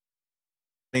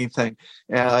anything.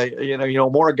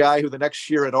 More a guy who the next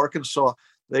year at Arkansas,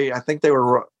 I think they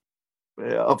were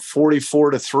up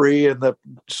 44-3, and the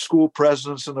school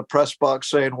presidents in the press box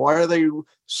saying, "Why are they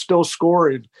still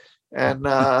scoring?" And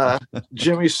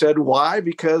Jimmy said, "Why?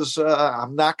 Because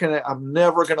I'm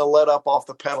never gonna let up off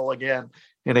the pedal again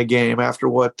in a game after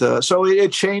what." So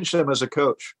it changed him as a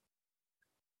coach.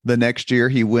 The next year,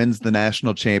 he wins the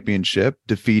national championship,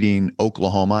 defeating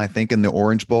Oklahoma, I think, in the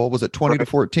Orange Bowl. Was it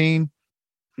 20-14?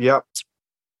 Yep.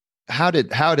 How did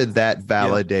that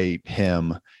validate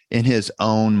him in his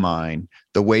own mind,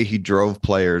 the way he drove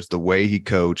players, the way he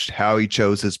coached, how he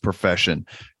chose his profession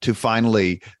to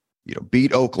finally,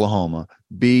 beat Oklahoma,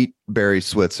 beat Barry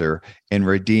Switzer, and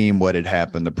redeem what had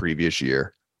happened the previous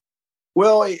year?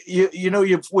 Well,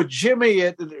 with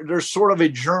Jimmy, there's sort of a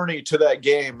journey to that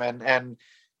game, and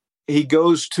he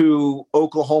goes to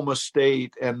Oklahoma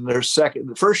State, and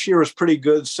the first year was pretty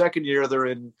good. Second year,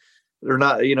 they're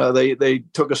not, they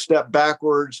took a step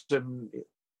backwards, and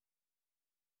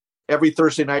every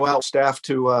Thursday night, staff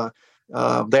to,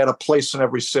 they had a place in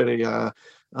every city. And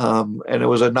it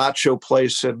was a nacho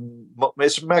place, and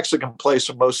it's a Mexican place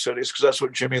in most cities because that's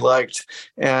what Jimmy liked.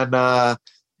 And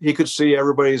he could see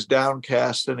everybody's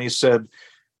downcast, and he said,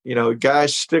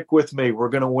 guys, stick with me. We're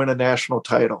going to win a national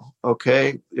title.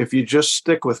 Okay. If you just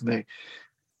stick with me,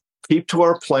 keep to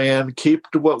our plan, keep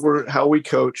to how we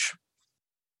coach.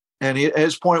 And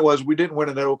his point was, we didn't win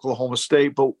it at Oklahoma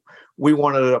State, but we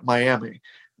won it at Miami.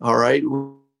 All right.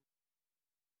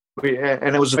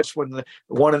 And it was when they're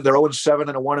 0-7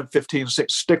 and a 1-15.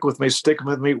 Stick with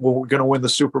me. We're going to win the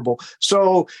Super Bowl.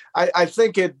 So I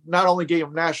think it not only gave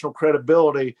him national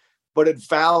credibility, but it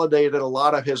validated a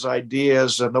lot of his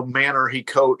ideas and the manner he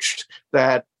coached.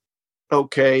 That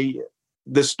okay,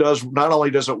 this not only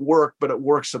does it work, but it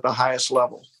works at the highest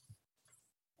level.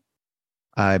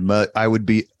 I would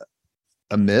be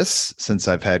amiss, since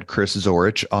I've had Chris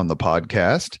Zorich on the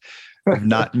podcast, I've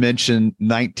not mentioned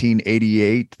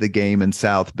 1988, the game in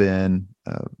South Bend,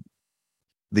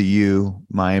 the U,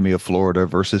 Miami of Florida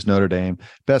versus Notre Dame.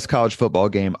 Best college football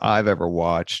game I've ever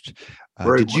watched.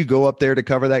 Did you go up there to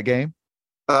cover that game?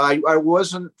 I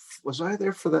wasn't. Was I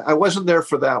there for that? I wasn't there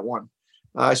for that one.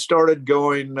 I started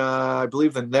going, I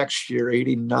believe, the next year,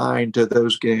 '89, to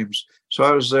those games. So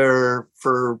I was there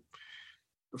for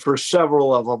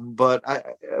several of them, but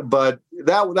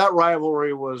that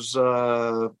rivalry was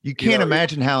you can't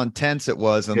imagine how intense it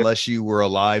was unless you were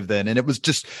alive then. And it was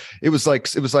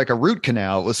like a root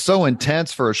canal. It was so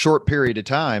intense for a short period of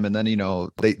time, and then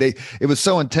it was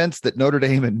so intense that Notre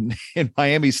Dame and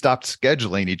Miami stopped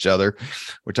scheduling each other,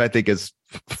 which I think is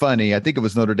funny. I think it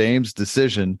was Notre Dame's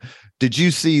decision. Did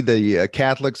you see the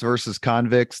Catholics versus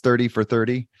convicts 30 for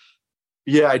 30?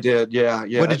 Yeah, I did. Yeah.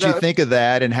 What did you think of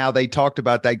that and how they talked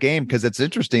about that game? Because it's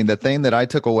interesting. The thing that I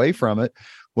took away from it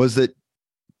was that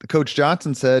Coach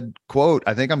Johnson said, quote,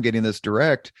 I think I'm getting this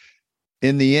direct.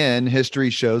 In the end, history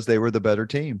shows they were the better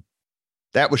team.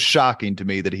 That was shocking to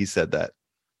me that he said that.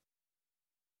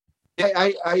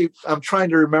 I'm trying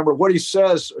to remember what he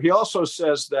says. He also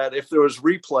says that if there was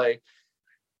replay,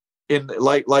 in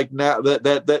like now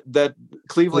that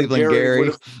Cleveland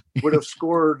Gary would have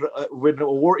scored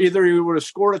either he would have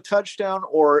scored a touchdown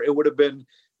or it would have been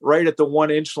right at the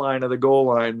 1 inch line of the goal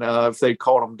line if they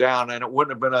called him down, and it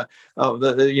wouldn't have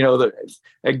been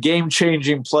a game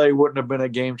changing play. Wouldn't have been a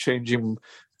game changing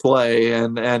play,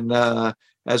 and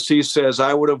as he says,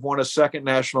 I would have won a second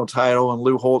national title, and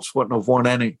Lou Holtz wouldn't have won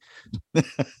any.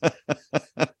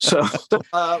 So,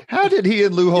 how did he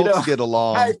and Lou Holtz get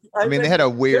along? I mean, they had a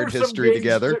weird history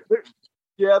together.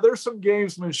 There's some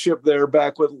gamesmanship there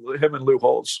back with him and Lou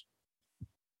Holtz.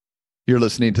 You're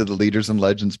listening to the Leaders and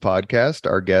Legends podcast.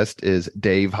 Our guest is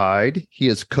Dave Hyde. He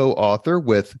is co-author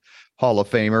with Hall of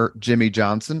Famer Jimmy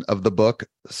Johnson of the book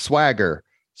Swagger,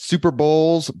 Super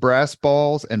Bowls, Brass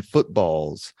Balls, and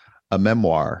Footballs, a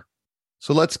memoir.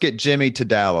 So let's get Jimmy to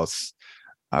Dallas.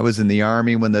 I was in the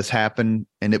Army when this happened,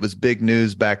 and it was big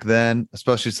news back then,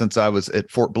 especially since I was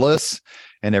at Fort Bliss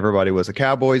and everybody was a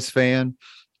Cowboys fan.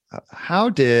 How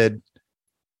did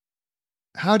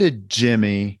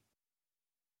Jimmy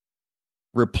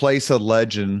replace a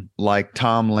legend like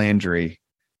Tom Landry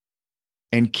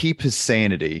and keep his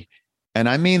sanity? And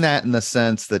I mean that in the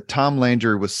sense that Tom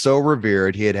Landry was so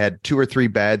revered. He had had 2 or 3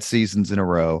 bad seasons in a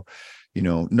row.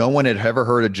 No one had ever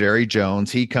heard of Jerry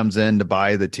Jones. He comes in to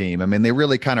buy the team. I mean, they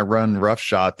really kind of run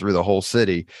roughshod through the whole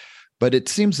city. But it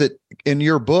seems that in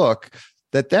your book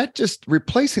that just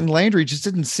replacing Landry just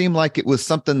didn't seem like it was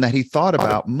something that he thought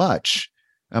about much.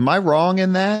 Am I wrong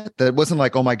in that? That it wasn't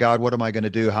like, oh my God, what am I going to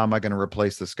do? How am I going to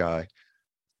replace this guy?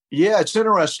 Yeah, it's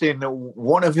interesting. You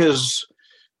look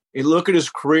at his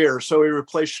career. So he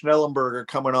replaced Schnellenberger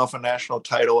coming off a national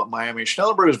title at Miami.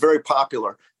 Schnellenberger is very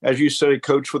popular. As you said, he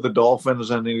coached with the Dolphins,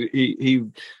 and he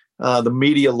the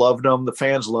media loved him. The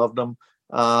fans loved him.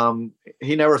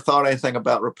 He never thought anything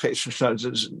about replacing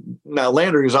Schnellenberger. Now,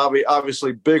 Landry is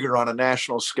obviously bigger on a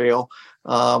national scale.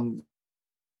 But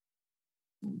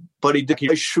he did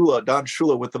Don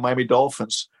Shula with the Miami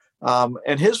Dolphins.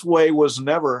 And his way was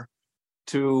never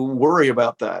to worry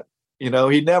about that. He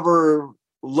never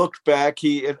looked back.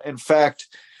 In fact,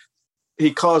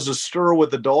 he caused a stir with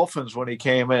the Dolphins when he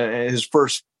came in his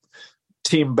first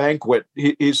team banquet.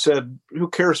 He said, who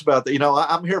cares about that?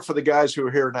 I'm here for the guys who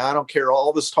are here now. I don't care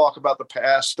all this talk about the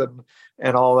past and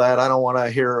all that. I don't want to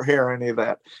hear any of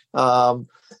that.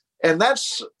 And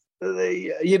that's,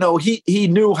 he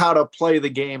knew how to play the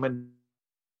game in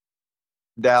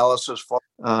Dallas as far.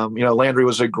 Landry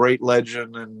was a great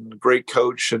legend and great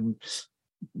coach,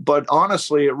 but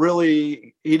honestly,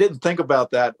 he didn't think about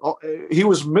that. He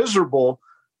was miserable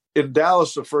in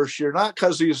Dallas the first year, not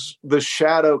because he's the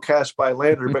shadow cast by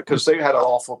Landry, but because they had an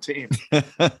awful team.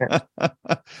 Well,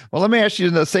 let me ask you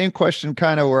the same question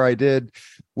kind of where I did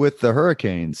with the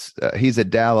Hurricanes. He's at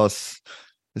Dallas.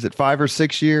 Is it 5 or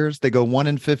 6 years? They go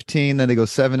 1-15, then they go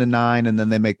 7-9, and then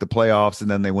they make the playoffs,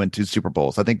 and then they win 2 Super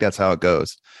Bowls. I think that's how it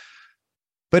goes.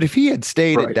 But if he had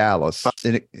stayed at Dallas,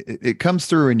 and it comes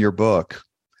through in your book,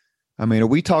 I mean, are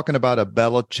we talking about a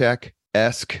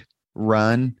Belichick-esque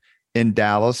run in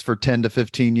Dallas for 10 to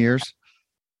 15 years?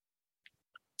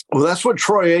 Well, that's what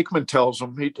Troy Aikman tells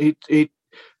him. He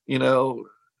the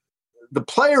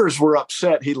players were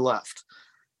upset he left.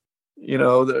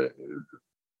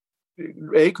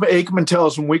 Aikman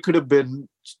tells him we could have been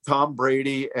Tom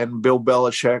Brady and Bill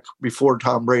Belichick before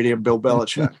Tom Brady and Bill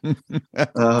Belichick.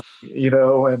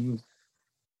 And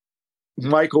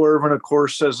Michael Irvin, of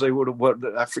course, says they would have won,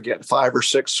 I forget, 5 or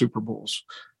 6 Super Bowls.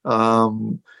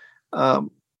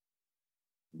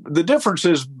 the difference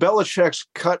is Belichick's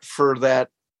cut for that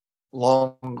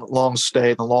long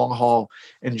stay, the long haul.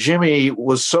 And Jimmy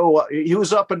was he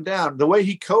was up and down. The way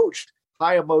he coached,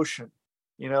 high emotion.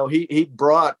 He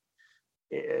brought,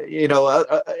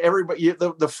 everybody.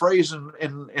 The phrase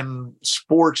in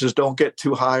sports is "don't get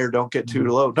too high or don't get too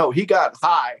low." No, he got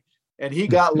high and he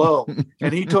got low,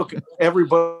 and he took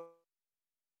everybody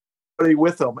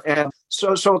with him. And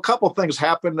so a couple of things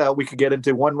happened that we could get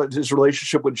into. One was his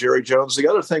relationship with Jerry Jones. The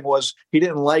other thing was he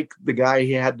didn't like the guy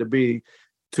he had to be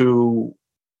to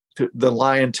the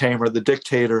lion tamer, the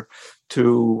dictator,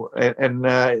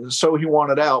 and so he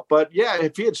wanted out. But yeah,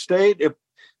 if he had stayed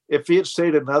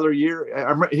another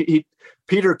year,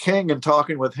 Peter King, in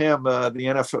talking with him, the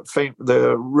NFL,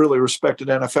 the really respected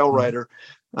NFL writer,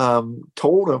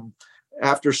 told him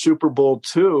after Super Bowl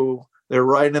II, they're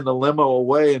riding in the limo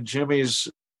away, and Jimmy's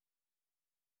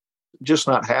just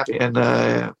not happy.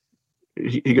 And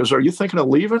he goes, "Are you thinking of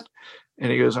leaving?" And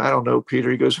he goes, "I don't know,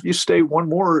 Peter." He goes, "If you stay one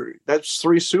more, that's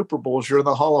 3 Super Bowls. You're in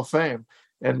the Hall of Fame."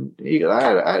 And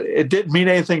it didn't mean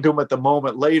anything to him at the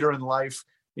moment. Later in life,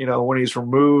 when he's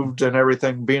removed and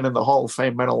everything, being in the Hall of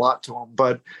Fame meant a lot to him.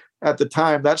 But at the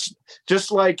time, that's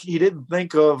just like he didn't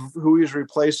think of who he was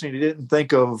replacing. He didn't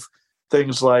think of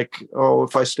things like, "Oh,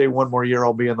 if I stay one more year,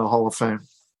 I'll be in the Hall of Fame."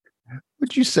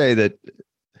 Would you say that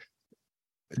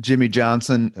Jimmy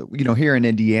Johnson, here in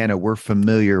Indiana, we're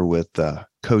familiar with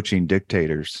coaching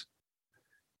dictators?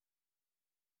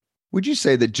 Would you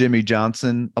say that Jimmy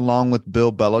Johnson, along with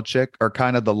Bill Belichick, are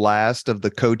kind of the last of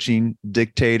the coaching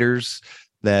dictators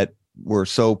that were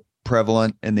so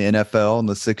prevalent in the NFL in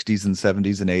the 60s and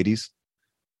 70s and 80s?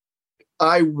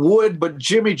 I would, but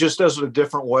Jimmy just does it a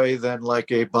different way than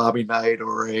like a Bobby Knight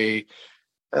or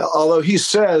although he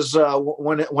says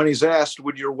when he's asked,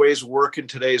 "Would your ways work in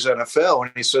today's NFL?"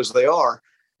 And he says they are.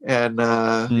 And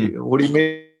what do you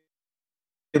mean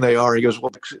they are? He goes,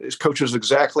 "Well, his coach is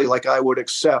exactly like I would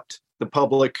accept the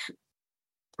public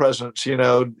presence."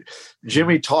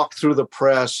 Jimmy talked through the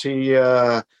press. He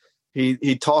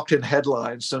talked in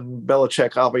headlines, and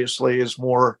Belichick obviously is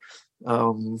more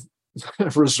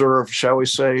reserved, shall we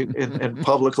say, in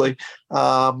publicly.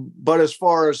 But as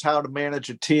far as how to manage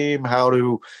a team, how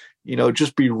to,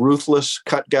 just be ruthless,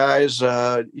 cut guys,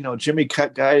 Jimmy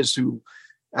cut guys who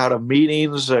out of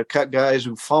meetings, cut guys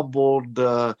who fumbled.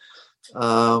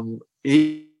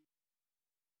 He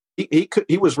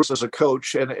was ruthless as a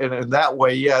coach, and in that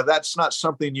way, yeah, that's not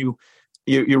something you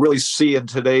really see in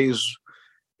today's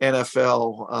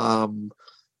NFL.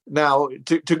 Now,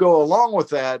 to go along with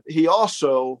that, he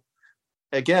also,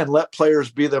 again, let players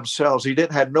be themselves. He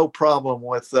had no problem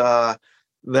with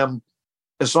them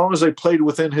as long as they played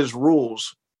within his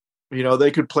rules.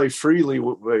 They could play freely,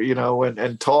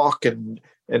 and talk and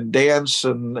dance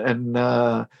and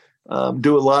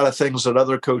do a lot of things that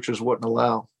other coaches wouldn't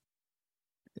allow.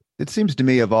 It seems to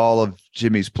me, of all of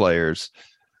Jimmy's players,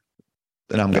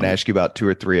 and I'm going to ask you about 2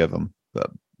 or 3 of them,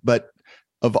 but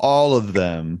of all of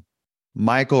them,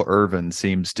 Michael Irvin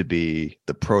seems to be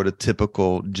the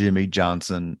prototypical Jimmy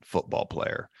Johnson football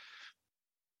player.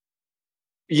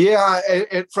 Yeah,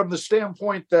 from the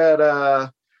standpoint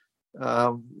that,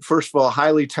 first of all,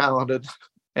 highly talented,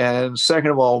 and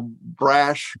second of all,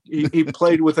 brash. He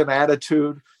played with an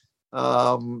attitude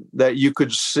that you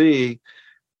could see.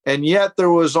 And yet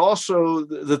there was also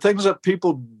the things that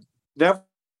people never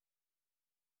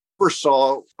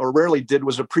saw or rarely did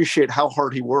was appreciate how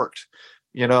hard he worked.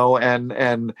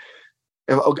 And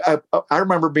I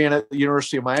remember being at the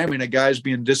University of Miami and a guy's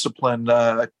being disciplined,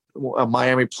 a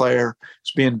Miami player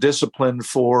is being disciplined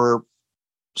for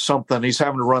something. He's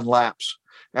having to run laps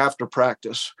after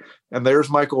practice. And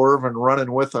there's Michael Irvin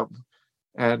running with him,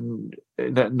 and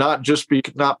not just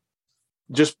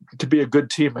to be a good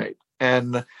teammate.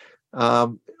 And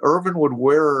Irvin would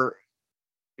wear,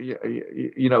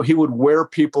 he would wear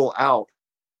people out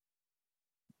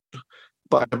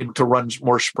to run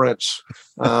more sprints.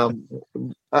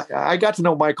 I got to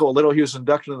know Michael a little. He was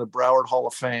inducted in the Broward Hall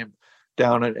of Fame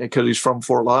because he's from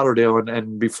Fort Lauderdale.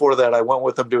 And before that, I went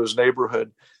with him to his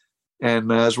neighborhood.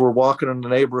 And as we're walking in the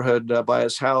neighborhood by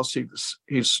his house,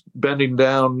 he's bending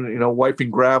down, wiping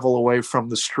gravel away from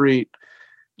the street,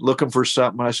 looking for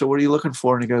something. And I said, "What are you looking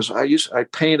for?" And he goes, I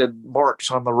painted marks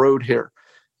on the road here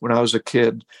when I was a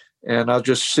kid. And I was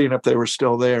just seeing if they were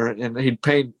still there. And he'd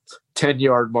paint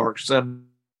 10-yard marks, then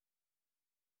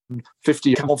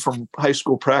 50 come from high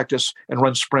school practice and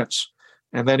run sprints.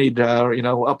 And then he'd,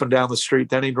 up and down the street.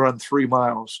 Then he'd run 3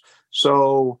 miles.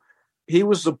 So he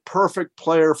was the perfect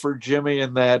player for Jimmy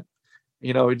in that,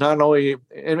 not only,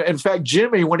 in fact,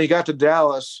 Jimmy, when he got to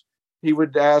Dallas, he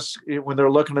would ask, when they're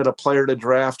looking at a player to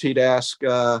draft, he'd ask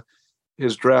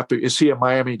his draft pick, is he a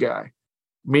Miami guy?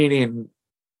 Meaning,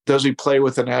 does he play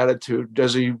with an attitude?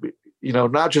 Does he,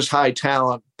 not just high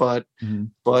talent, but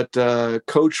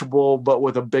coachable, but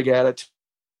with a big attitude?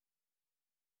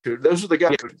 Those are the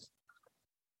guys.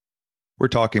 We're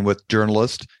talking with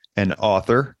journalist and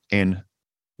author and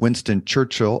Winston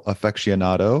Churchill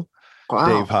aficionado, Wow.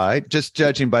 Dave Hyde, just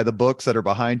judging by the books that are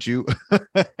behind you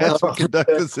as we conduct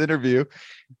this interview.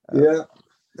 Yeah.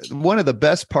 One of the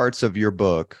best parts of your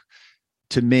book,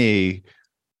 to me,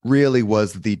 really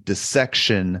was the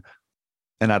dissection,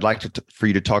 and I'd like for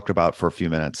you to talk about for a few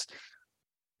minutes,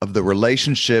 of the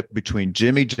relationship between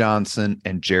Jimmy Johnson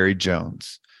and Jerry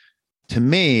Jones. To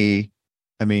me,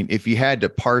 I mean, if you had to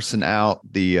parson out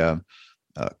the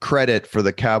credit for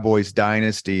the Cowboys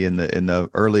dynasty in the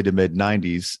early to mid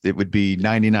 90s, it would be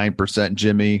 99%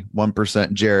 Jimmy,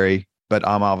 1% Jerry, but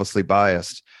I'm obviously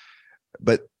biased.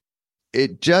 But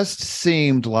it just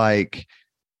seemed like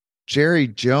Jerry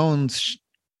Jones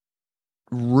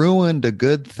ruined a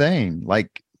good thing.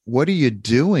 Like, what are you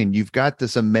doing? You've got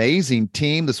this amazing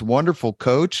team, this wonderful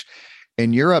coach,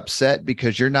 and you're upset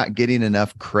because you're not getting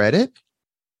enough credit?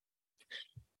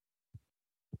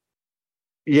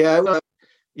 Yeah.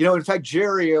 In fact,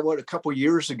 Jerry, a couple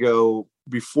years ago,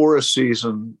 before a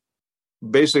season,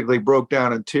 basically broke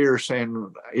down in tears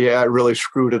saying, yeah, I really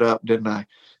screwed it up, didn't I?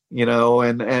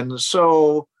 And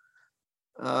so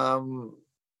they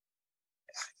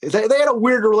had a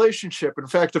weird relationship. In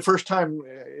fact, the first time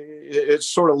it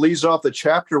sort of leads off the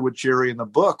chapter with Jerry in the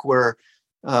book where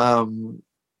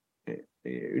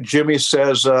Jimmy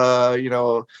says, a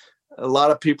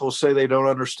lot of people say they don't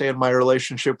understand my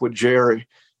relationship with Jerry.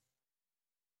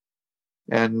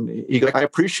 And he goes, I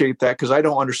appreciate that because I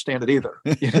don't understand it either.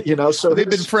 So they've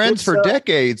been friends for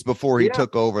decades before he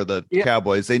took over the yeah.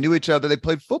 Cowboys. They knew each other. They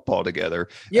played football together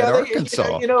at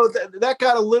Arkansas. That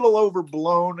got a little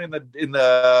overblown in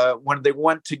the when they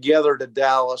went together to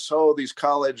Dallas. Oh, these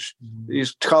college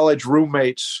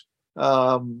roommates,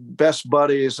 best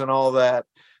buddies, and all that.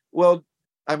 Well,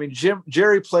 I mean,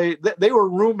 Jerry played. They were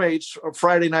roommates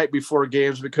Friday night before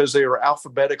games because they were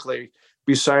alphabetically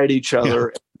beside each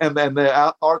other. Yeah. And then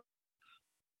the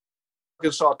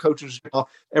Arkansas coaches,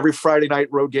 every Friday night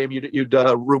road game, you'd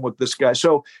room with this guy.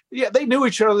 So yeah, they knew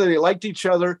each other. They liked each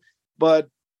other, but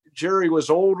Jerry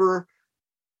was older.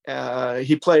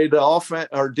 He played offense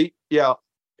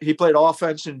he played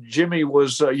offense, and Jimmy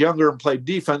was younger and played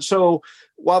defense. So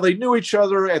while they knew each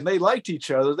other and they liked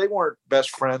each other, they weren't best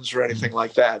friends or anything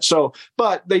like that. So,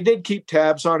 but they did keep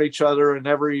tabs on each other, and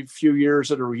every few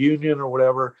years at a reunion or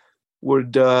whatever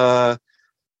would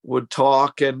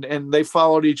talk, and they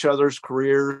followed each other's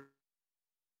careers,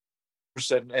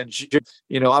 and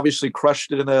obviously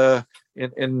crushed it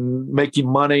in making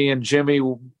money, and Jimmy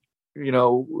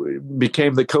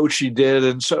became the coach he did.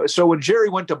 And so when Jerry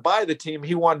went to buy the team,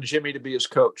 he wanted Jimmy to be his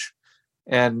coach,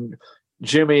 and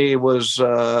Jimmy was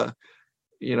had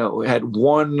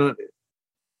won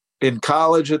in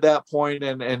college at that point,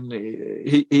 and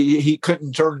he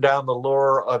couldn't turn down the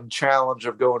lure and challenge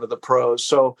of going to the pros.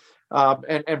 So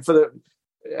and for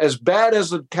as bad as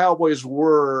the Cowboys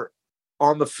were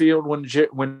on the field when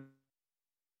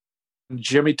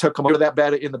Jimmy took him over, that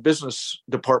bad in the business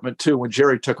department too when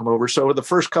Jerry took him over. So the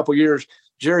first couple of years,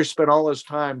 Jerry spent all his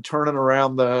time turning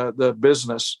around the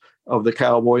business of the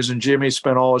Cowboys, and Jimmy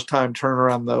spent all his time turning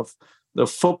around the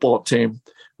football team.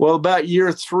 Well, about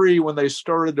year 3, when they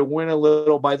started to win a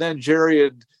little, by then Jerry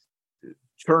had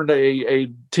turned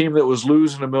a team that was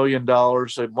losing $1 million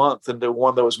a month into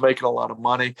one that was making a lot of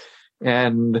money.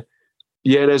 And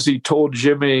yet, as he told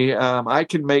Jimmy, I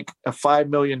can make a $5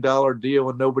 million deal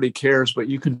and nobody cares, but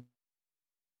you can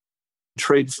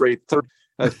trade for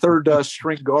a third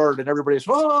string guard, and everybody's,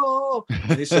 whoa.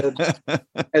 And he said,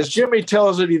 as Jimmy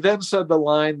tells it, he then said the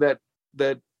line that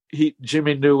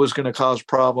Jimmy knew was going to cause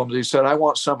problems. He said, I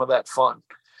want some of that fun,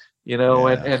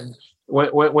 and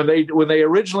when they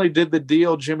originally did the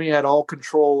deal, Jimmy had all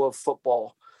control of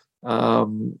football.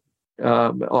 In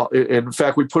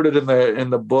fact, we put it in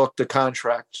the book, the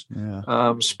contract,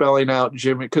 spelling out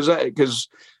Jimmy,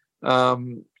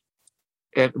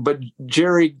 but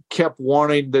Jerry kept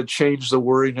wanting to change the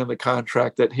wording in the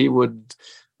contract that he would,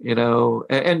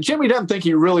 and Jimmy doesn't think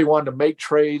he really wanted to make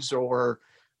trades or,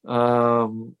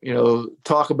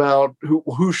 talk about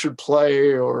who should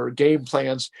play or game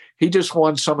plans. He just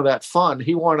wanted some of that fun.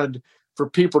 He wanted for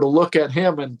people to look at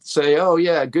him and say, "Oh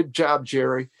yeah, good job,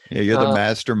 Jerry." Yeah, you're the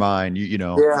mastermind.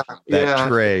 That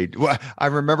trade. Well, I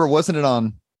remember, was it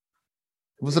on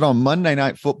Monday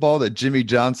Night Football that Jimmy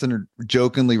Johnson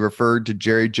jokingly referred to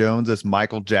Jerry Jones as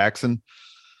Michael Jackson?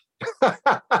 You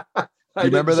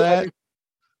remember that?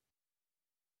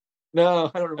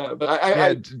 No, I don't remember.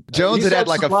 But Jones had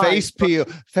like a face peel.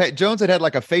 Jones had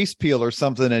like a face peel or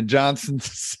something, and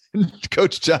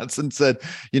Coach Johnson said,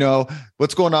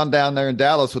 "What's going on down there in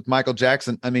Dallas with Michael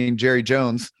Jackson? I mean, Jerry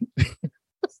Jones."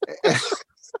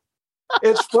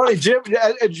 It's funny,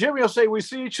 Jimmy will say, we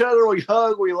see each other, we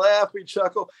hug, we laugh, we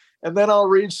chuckle, and then I'll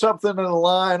read something in a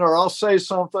line or I'll say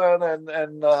something, and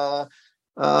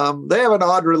they have an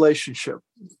odd relationship.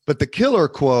 But the killer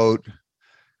quote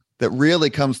that really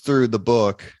comes through the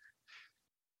book,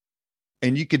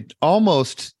 and you could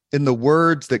almost, in the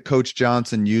words that Coach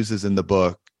Johnson uses in the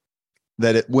book,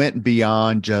 that it went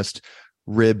beyond just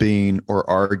ribbing or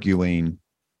arguing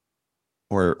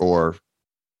or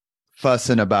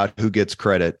fussing about who gets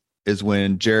credit, is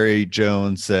when Jerry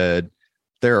Jones said,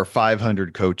 there are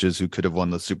 500 coaches who could have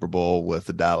won the Super Bowl with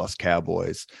the Dallas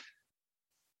Cowboys.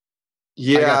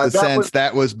 Yeah, I got the sense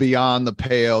that was beyond the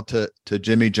pale to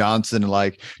Jimmy Johnson.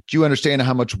 Like, do you understand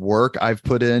how much work I've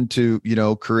put into,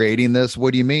 creating this?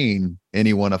 What do you mean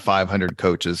any one of 500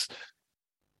 coaches?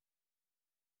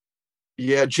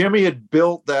 Yeah, Jimmy had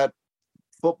built that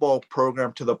football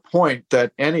program to the point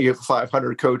that any of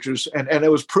 500 coaches, and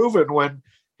it was proven when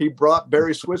he brought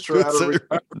Barry Switzer out of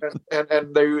retirement,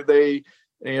 and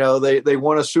they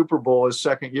won a Super Bowl his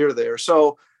second year there.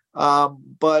 So,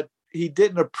 but he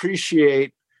didn't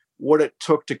appreciate what it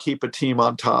took to keep a team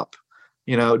on top.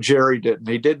 Jerry didn't.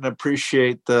 He didn't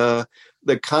appreciate the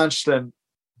constant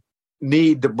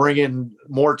need to bring in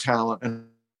more talent and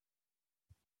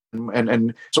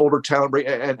older talent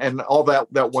and all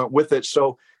that went with it.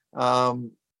 So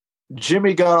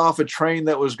Jimmy got off a train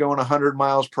that was going 100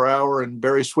 miles per hour, and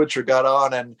Barry Switzer got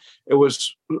on, and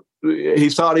he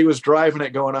thought he was driving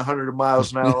it going 100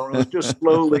 miles an hour, and it was just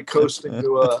slowly coasting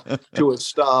to a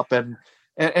stop. And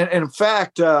in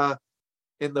fact,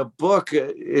 in the book,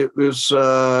 it was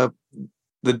the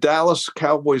Dallas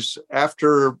Cowboys,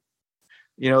 after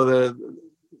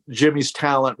Jimmy's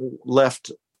talent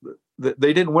left.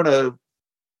 They didn't go to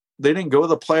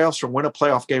the playoffs or win a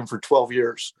playoff game for 12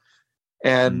 years.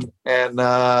 And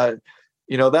that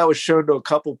was shown to a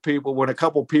couple people when a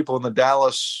couple people in the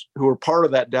Dallas who were part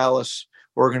of that Dallas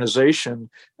organization.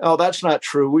 Oh, that's not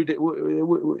true. We did.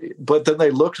 But then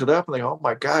they looked it up and they go, oh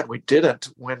my God, we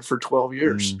didn't win for 12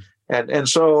 years. And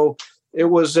so it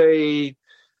was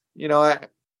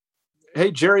hey,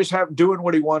 Jerry's doing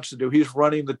what he wants to do. He's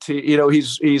running the team.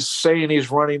 He's saying he's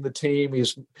running the team.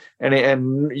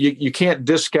 And you can't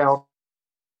discount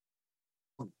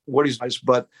what he's nice,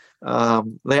 but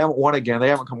they haven't won again. They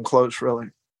haven't come close, really.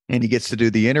 And he gets to do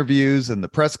the interviews and the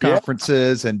press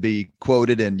conferences and be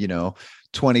quoted in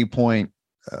 20-point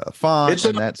font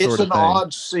and that sort of thing. It's an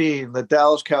odd scene. The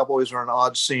Dallas Cowboys are an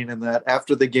odd scene in that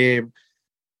after the game,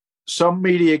 some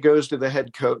media goes to the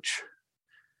head coach,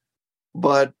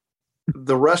 but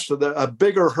the rest of a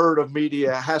bigger herd of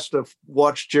media has to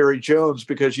watch Jerry Jones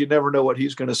because you never know what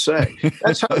he's going to say.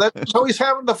 That's how he's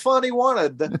having the fun he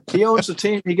wanted. He owns the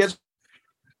team.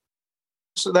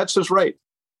 That's his right.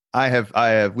 We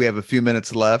have a few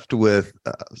minutes left with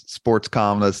sports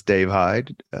columnist Dave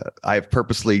Hyde. I have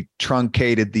purposely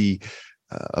truncated the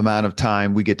amount of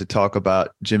time we get to talk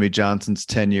about Jimmy Johnson's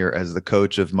tenure as the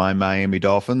coach of my Miami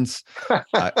Dolphins.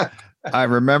 I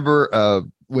remember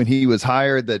when he was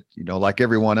hired that, like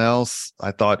everyone else,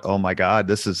 I thought, oh my God,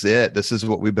 this is it. This is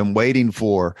what we've been waiting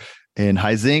for. And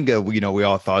Huizenga, we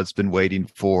all thought it's been waiting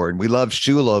for. And we love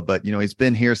Shula, but, he's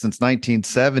been here since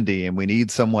 1970 and we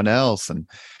need someone else. And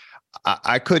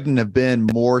I couldn't have been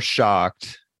more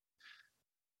shocked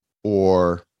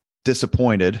or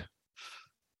disappointed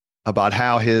about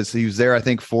how he was there, I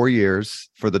think, 4 years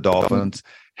for the Dolphins,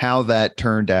 how that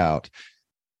turned out.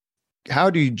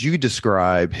 How did you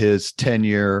describe his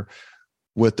tenure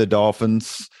with the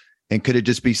Dolphins? And could it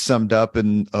just be summed up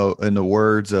in the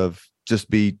words of just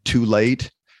be too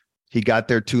late? He got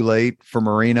there too late for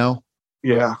Marino.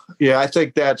 Yeah. I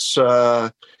think that's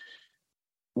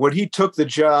when he took the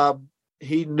job,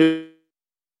 he knew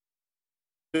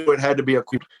it had to be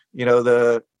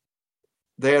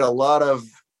they had a lot of,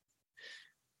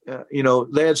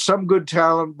 they had some good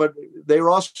talent, but they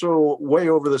were also way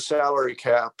over the salary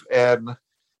cap. And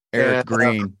Eric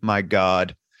Green, my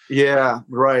God. Yeah,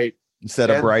 right. Instead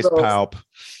of Bryce Paup.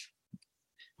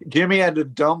 Jimmy had to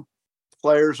dump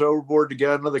players overboard to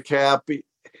get under the cap.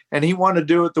 And he wanted to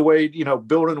do it the way,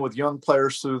 building with young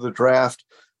players through the draft.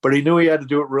 But he knew he had to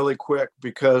do it really quick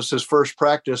because his first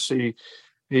practice, he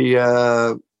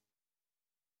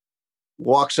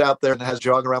walks out there and has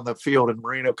jog around the field, and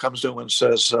Marino comes to him and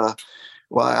says,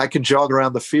 well, I can jog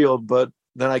around the field, but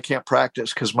then I can't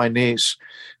practice because my knees.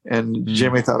 And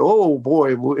Jimmy thought, oh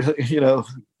boy, he's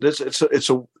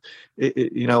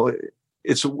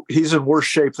in worse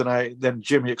shape than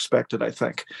Jimmy expected, I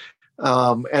think.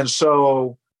 And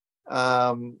so,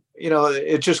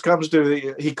 it just comes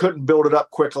to he couldn't build it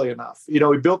up quickly enough. He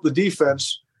built the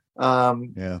defense.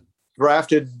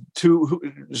 Drafted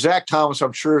Zach Thomas,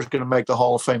 I'm sure, is going to make the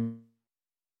Hall of Fame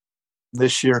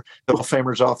this year. The Hall of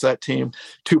Famers off that team,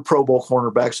 2 Pro Bowl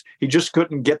cornerbacks. He just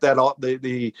couldn't get that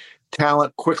the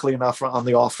talent quickly enough on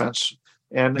the offense,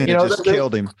 and it just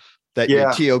killed him.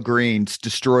 That T.O. Green's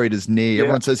destroyed his knee. Yeah.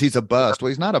 Everyone says he's a bust. Well,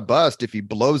 he's not a bust if he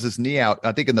blows his knee out.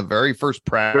 I think in the very first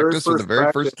practice or the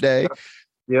very first day,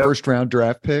 first round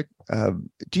draft pick.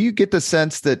 Do you get the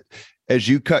sense that as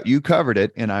you covered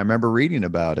it, and I remember reading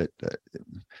about it,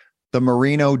 the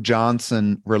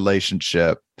Marino-Johnson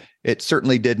relationship, it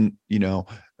certainly didn't,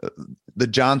 the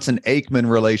Johnson-Aikman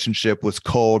relationship was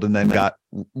cold and then got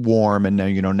warm. And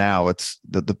now, now it's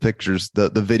the pictures, the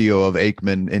video of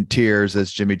Aikman in tears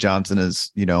as Jimmy Johnson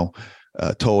is,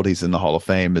 told he's in the Hall of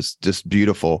Fame is just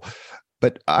beautiful.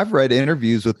 But I've read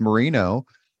interviews with Marino,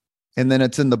 and then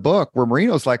it's in the book where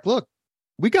Marino's like, look,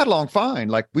 we got along fine.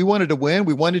 Like, we wanted to win.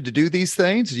 We wanted to do these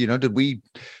things. Did we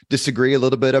disagree a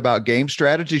little bit about game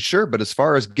strategy? Sure. But as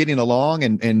far as getting along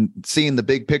and seeing the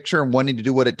big picture and wanting to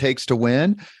do what it takes to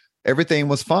win, everything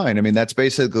was fine. I mean, that's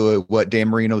basically what Dan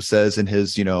Marino says in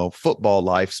his, football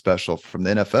life special from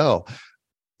the NFL.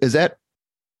 Is that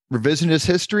revisionist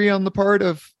history on the part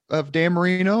of Dan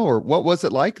Marino, or what was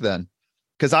it like then?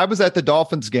 Because I was at the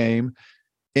Dolphins game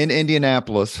in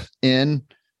Indianapolis in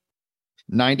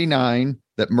 99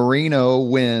 that Marino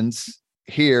wins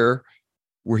here,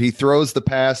 where he throws the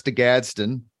pass to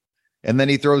Gadsden, and then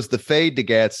he throws the fade to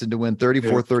Gadsden to win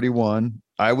 34-31.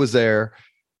 I was there.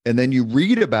 And then you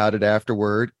read about it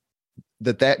afterward,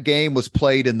 that game was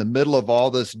played in the middle of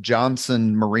all this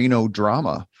Johnson Marino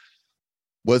drama.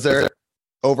 Was there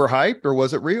overhyped, or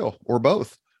was it real, or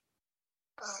both?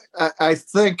 I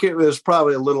think it was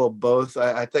probably a little of both.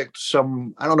 I think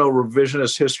I don't know,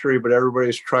 revisionist history, but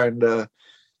everybody's trying to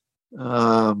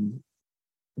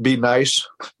be nice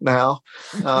now.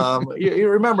 You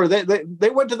remember they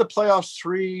went to the playoffs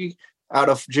 3 out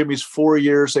of Jimmy's 4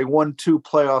 years. They won 2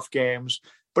 playoff games.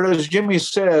 But as Jimmy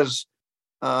says,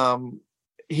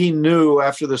 he knew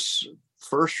after this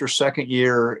first or second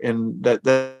year that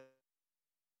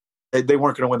they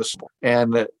weren't going to win the Super Bowl.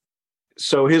 And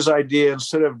so his idea,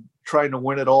 instead of trying to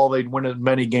win it all, they'd win as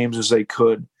many games as they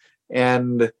could.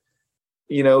 And,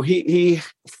 he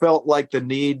felt like the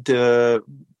need to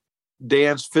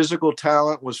Dan's physical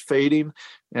talent was fading.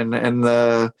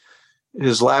 And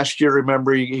his last year,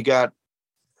 remember, he got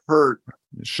hurt.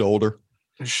 Shoulder.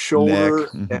 Neck.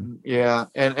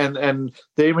 And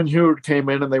Damon Hewitt came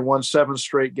in and they won 7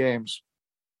 straight games.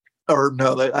 Or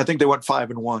no, I think they went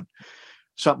 5-1,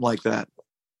 something like that.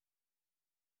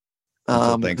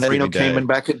 Marino came in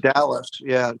back at Dallas,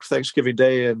 Thanksgiving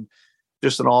Day, and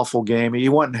just an awful game. He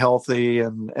wasn't healthy,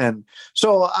 and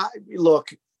so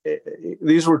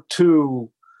these were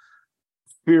 2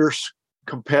 fierce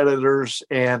competitors,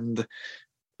 and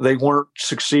they weren't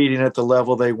succeeding at the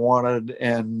level they wanted.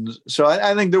 And so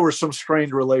I think there were some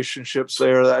strained relationships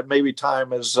there that maybe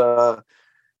time has healed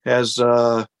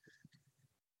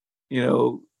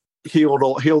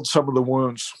some of the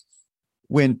wounds.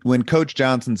 When Coach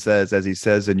Johnson says, as he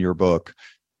says in your book,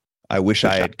 I wish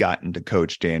I had gotten to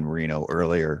coach Dan Marino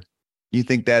earlier, you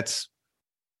think that's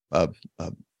a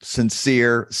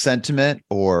sincere sentiment,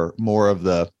 or more of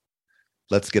the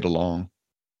let's get along?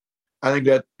 I think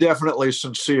that definitely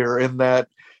sincere, in that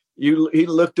he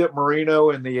looked at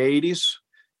Marino in the 80s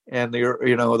and the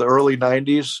early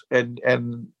 90s, and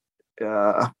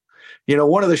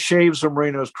one of the shaves of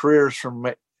Marino's career is from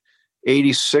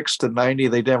 86 to 90.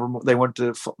 They went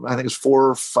to, I think it's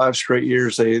 4 or 5 straight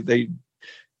years. He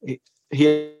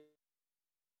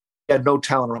had no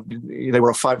talent around. They were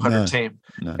a 500 team,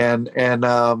 and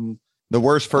the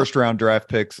worst first round draft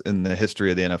picks in the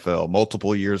history of the NFL,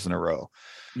 multiple years in a row.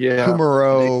 Yeah,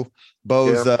 Kumaro,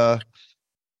 Boza,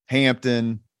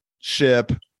 Hampton,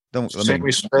 Ship.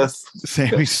 Sammy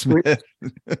Smith.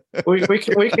 we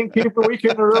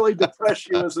can really depress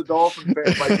you as a Dolphin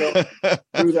fan by going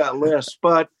through that list,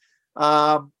 but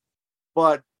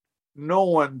no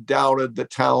one doubted the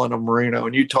talent of Marino.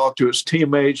 And you talk to his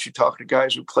teammates, you talk to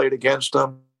guys who played against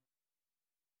him,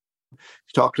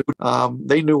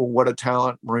 they knew what a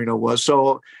talent Marino was.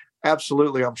 So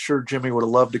absolutely, I'm sure Jimmy would have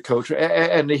loved to coach,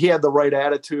 and he had the right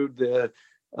attitude that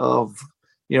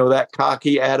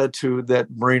cocky attitude that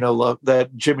Marino loved,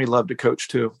 that Jimmy loved to coach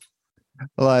too.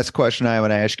 The last question I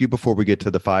want to ask you before we get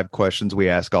to the 5 questions we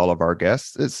ask all of our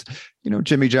guests is,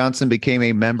 Jimmy Johnson became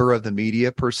a member of the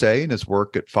media per se in his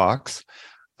work at Fox.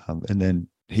 And then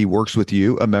he works with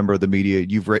you, a member of the media.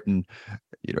 You've written,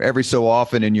 every so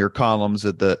often in your columns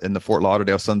in the Fort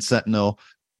Lauderdale Sun-Sentinel,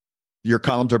 your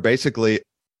columns are basically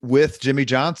with Jimmy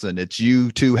Johnson. It's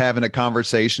you two having a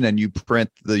conversation and you print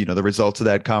the results of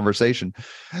that conversation.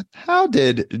 How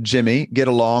did Jimmy get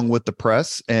along with the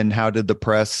press, and how did the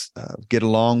press get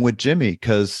along with Jimmy?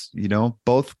 Because,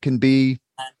 both can be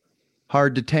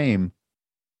hard to tame.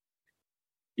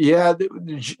 Yeah.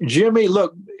 Jimmy,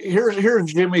 look, here's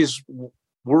Jimmy's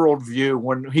worldview.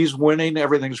 When he's winning,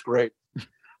 everything's great.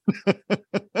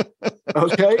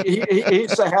 Okay.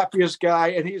 He's the happiest guy,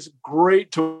 and he's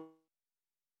great to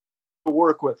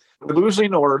work with.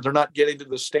 Losing, or they're not getting to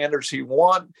the standards he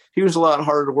was a lot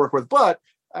harder to work with. But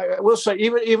I will say,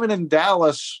 even in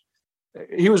Dallas,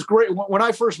 he was great. When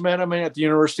I first met him at the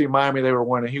University of Miami, they were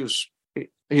winning. He's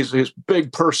his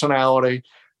big personality,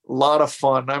 a lot of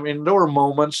fun. I mean, there were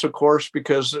moments, of course,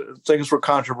 because things were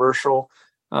controversial,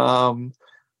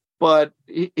 but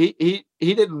he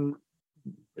didn't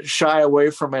shy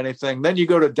away from anything. Then you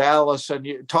go to Dallas and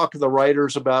you talk to the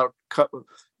writers about.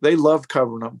 They loved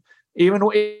covering him. Even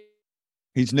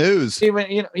he's news.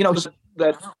 Even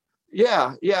that.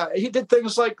 Yeah. He did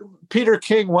things like Peter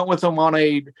King went with him on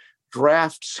a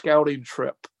draft scouting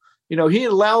trip. He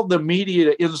allowed the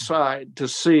media inside to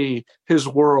see his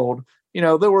world.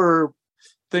 There were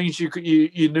things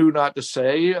you knew not to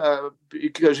say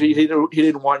because he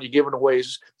didn't want you giving away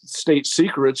state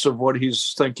secrets of what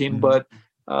he's thinking. Mm-hmm.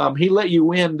 But he let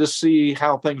you in to see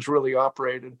how things really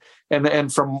operated.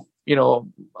 And from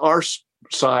our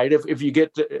side, if you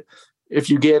get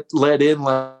let in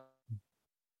like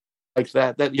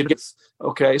that you get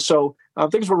okay. So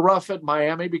things were rough at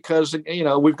Miami because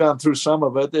we've gone through some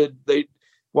of it.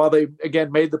 While they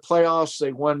again made the playoffs,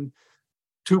 they won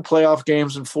 2 playoff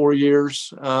games in 4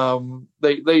 years. That's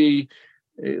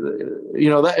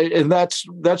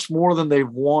more than they've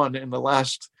won in the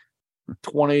last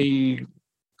 20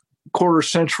 quarter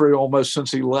century almost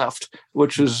since he left,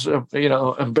 which is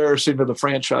embarrassing to the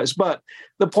franchise. But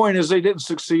the point is, they didn't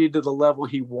succeed to the level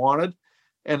he wanted,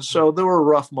 and so there were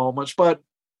rough moments. But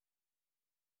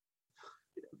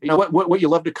what you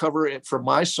love to cover it from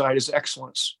my side is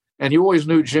excellence, and you always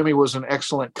knew Jimmy was an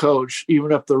excellent coach,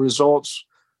 even if the results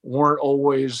weren't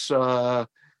always. He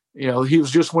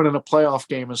was just winning a playoff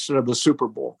game instead of the Super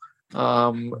Bowl,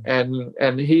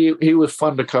 and he was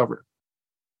fun to cover.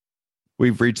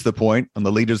 We've reached the point on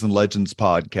the Leaders and Legends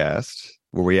podcast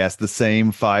where we ask the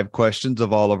same 5 questions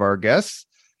of all of our guests.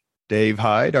 Dave,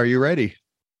 Hyde, are you ready?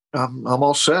 I'm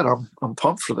all set. I'm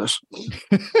pumped for this.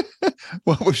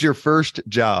 What was your first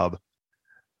job?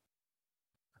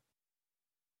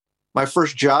 My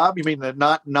first job? You mean that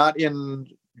not in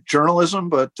journalism,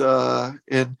 but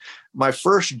in my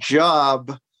first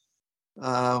job,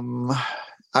 I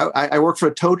worked for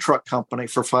a tow truck company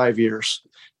for 5 years.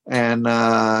 And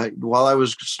while I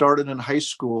was starting in high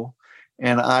school,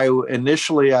 and I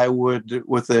would,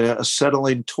 with a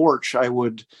acetylene torch,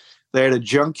 they had a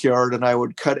junkyard, and I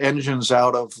would cut engines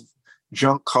out of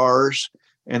junk cars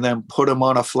and then put them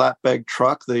on a flatbed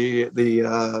truck, the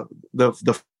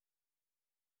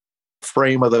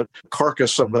frame of the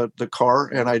carcass of the car,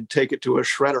 and I'd take it to a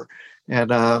shredder.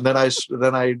 And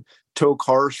then I tow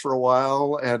cars for a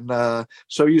while. And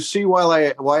so you see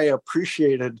why I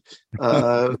appreciated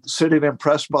sitting in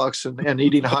press box and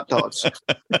eating hot dogs.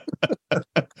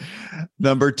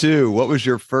 Number 2, what was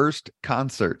your first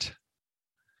concert?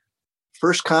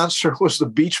 First concert was the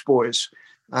Beach Boys.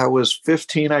 I was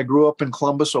 15. I grew up in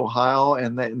Columbus, Ohio,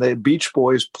 and the Beach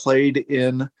Boys played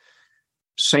in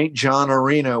St. John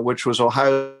Arena, which was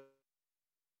Ohio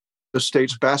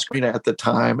State's basketball arena at the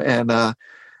time. And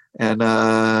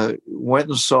went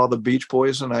and saw the Beach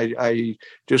Boys. And I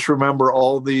just remember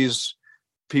all these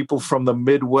people from the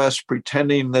Midwest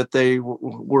pretending that they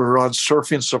were on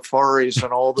surfing safaris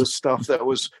and all this stuff that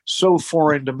was so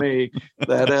foreign to me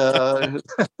that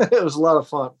it was a lot of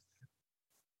fun.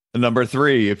 Number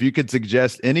 3, if you could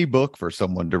suggest any book for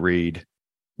someone to read,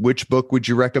 which book would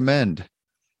you recommend?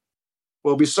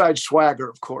 Well, besides Swagger,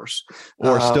 of course.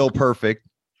 Or Still Perfect.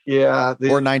 Yeah.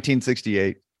 Or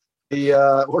 1968.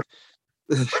 Or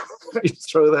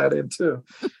throw that in too.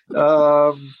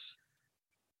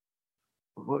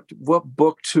 What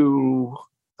book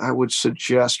I would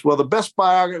suggest? Well, the best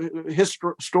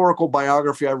historical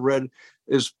biography I've read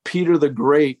is Peter the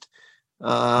Great.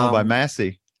 By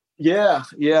Massey. Yeah,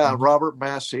 Robert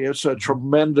Massey. It's a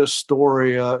tremendous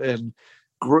story and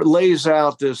lays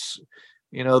out this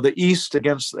the East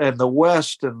against and the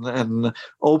West, and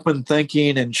open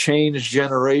thinking and change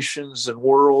generations and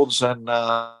worlds. And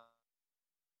but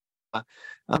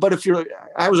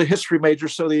I was a history major,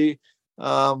 so there's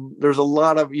a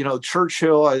lot of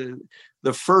Churchill.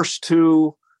 The first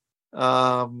two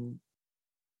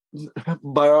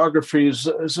biographies,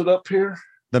 is it up here?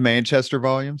 The Manchester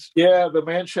volumes? Yeah, the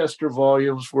Manchester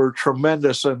volumes were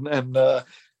tremendous, and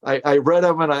I read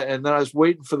them, and then I was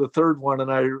waiting for the third one,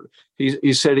 and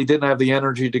he said he didn't have the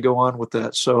energy to go on with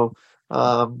that. So,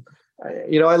 I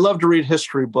love to read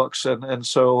history books, and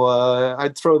so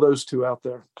I'd throw those two out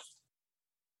there.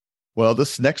 Well,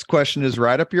 this next question is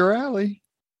right up your alley.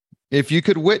 If you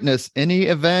could witness any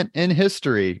event in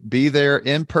history, be there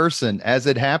in person as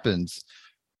it happens,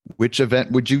 which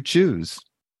event would you choose?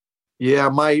 Yeah,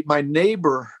 my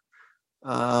neighbor,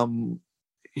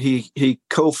 he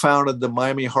co-founded the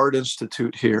Miami Heart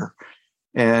Institute here,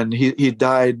 and he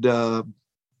died.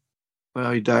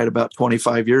 He died about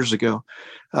 25 years ago,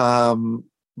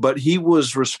 but he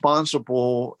was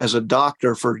responsible as a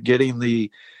doctor for getting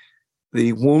the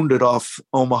wounded off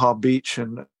Omaha Beach,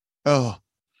 and the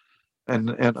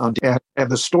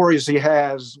stories he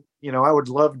has. I would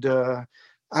love to.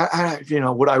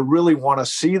 Would I really want to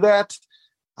see that?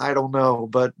 I don't know,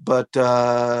 but some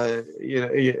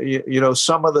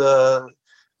of the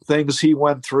things he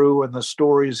went through and the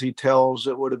stories he tells,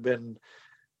 it would have been.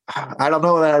 I don't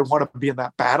know that I want to be in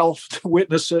that battle to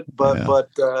witness it,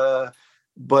 but the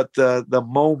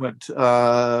moment.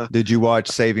 Did you watch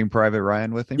Saving Private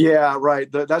Ryan with him? Yeah,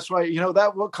 right. That's why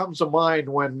that what comes to mind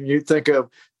when you think of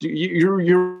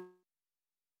you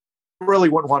really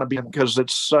wouldn't want to be in, because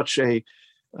it's such a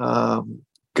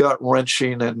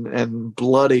gut-wrenching and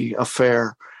bloody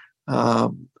affair.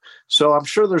 So I'm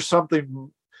sure there's something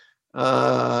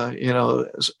else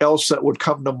that would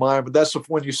come to mind, but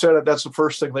when you said it, that's the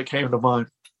first thing that came to mind.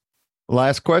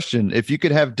 Last question. If you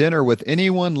could have dinner with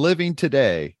anyone living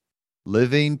today,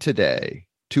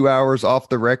 2 hours off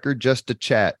the record just to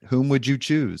chat, whom would you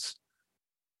choose?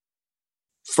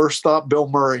 First thought, Bill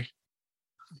Murray.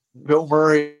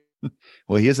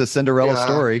 Well, he is a Cinderella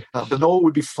story. I know it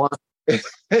would be fun.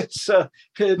 It's a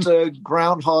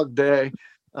Groundhog Day.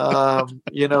 Just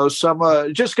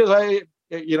because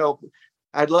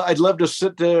I'd love to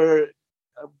sit there,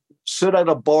 sit at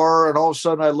a bar, and all of a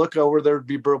sudden I look over, there'd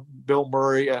be Bill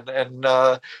Murray, and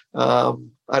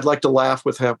I'd like to laugh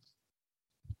with him.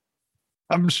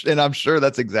 I'm sure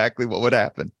that's exactly what would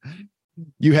happen.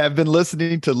 You have been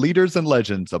listening to Leaders and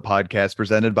Legends, a podcast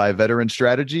presented by Veteran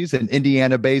Strategies, an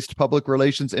Indiana-based public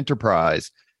relations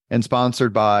enterprise, and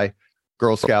sponsored by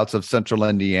Girl Scouts of Central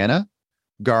Indiana,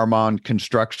 Garmon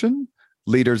Construction,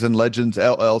 Leaders and Legends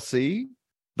LLC,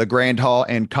 the Grand Hall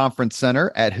and Conference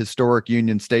Center at Historic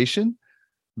Union Station,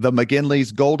 the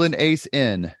McGinley's Golden Ace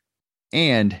Inn,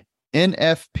 and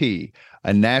NFP,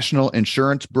 a national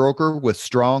insurance broker with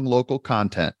strong local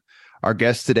content. Our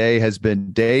guest today has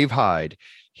been Dave Hyde.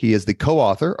 He is the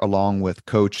co-author, along with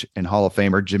Coach and Hall of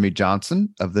Famer Jimmy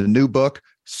Johnson, of the new book,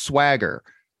 Swagger,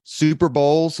 Super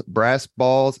Bowls, Brass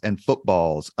Balls, and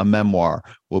Footballs, a memoir.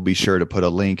 We'll be sure to put a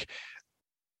link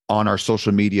on our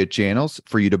social media channels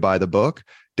for you to buy the book.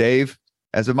 Dave,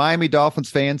 as a Miami Dolphins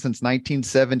fan since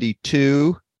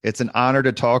 1972, it's an honor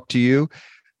to talk to you.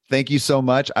 Thank you so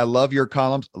much. I love your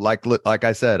columns. Like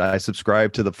I said, I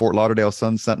subscribe to the Fort Lauderdale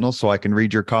Sun-Sentinel so I can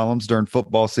read your columns during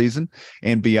football season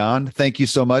and beyond. Thank you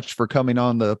so much for coming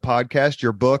on the podcast.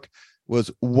 Your book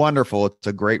was wonderful. It's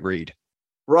a great read.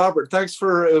 Robert, it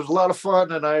was a lot of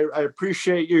fun, and I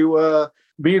appreciate you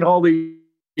being all these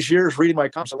years reading my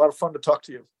columns. A lot of fun to talk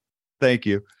to you. Thank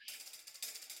you.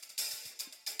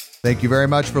 Thank you very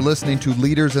much for listening to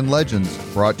Leaders and Legends,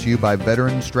 brought to you by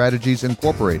Veteran Strategies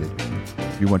Incorporated.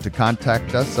 If you want to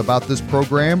contact us about this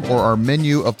program or our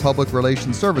menu of public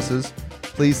relations services,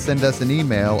 please send us an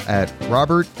email at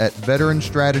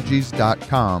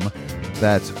robert@veteranstrategies.com.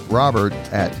 That's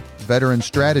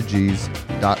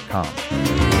robert@veteranstrategies.com.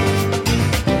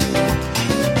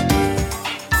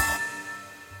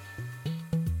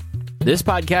 This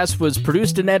podcast was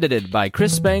produced and edited by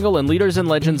Chris Spangle and Leaders and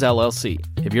Legends LLC.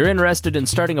 If you're interested in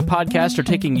starting a podcast or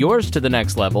taking yours to the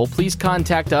next level, please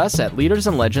contact us at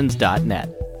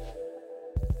leadersandlegends.net.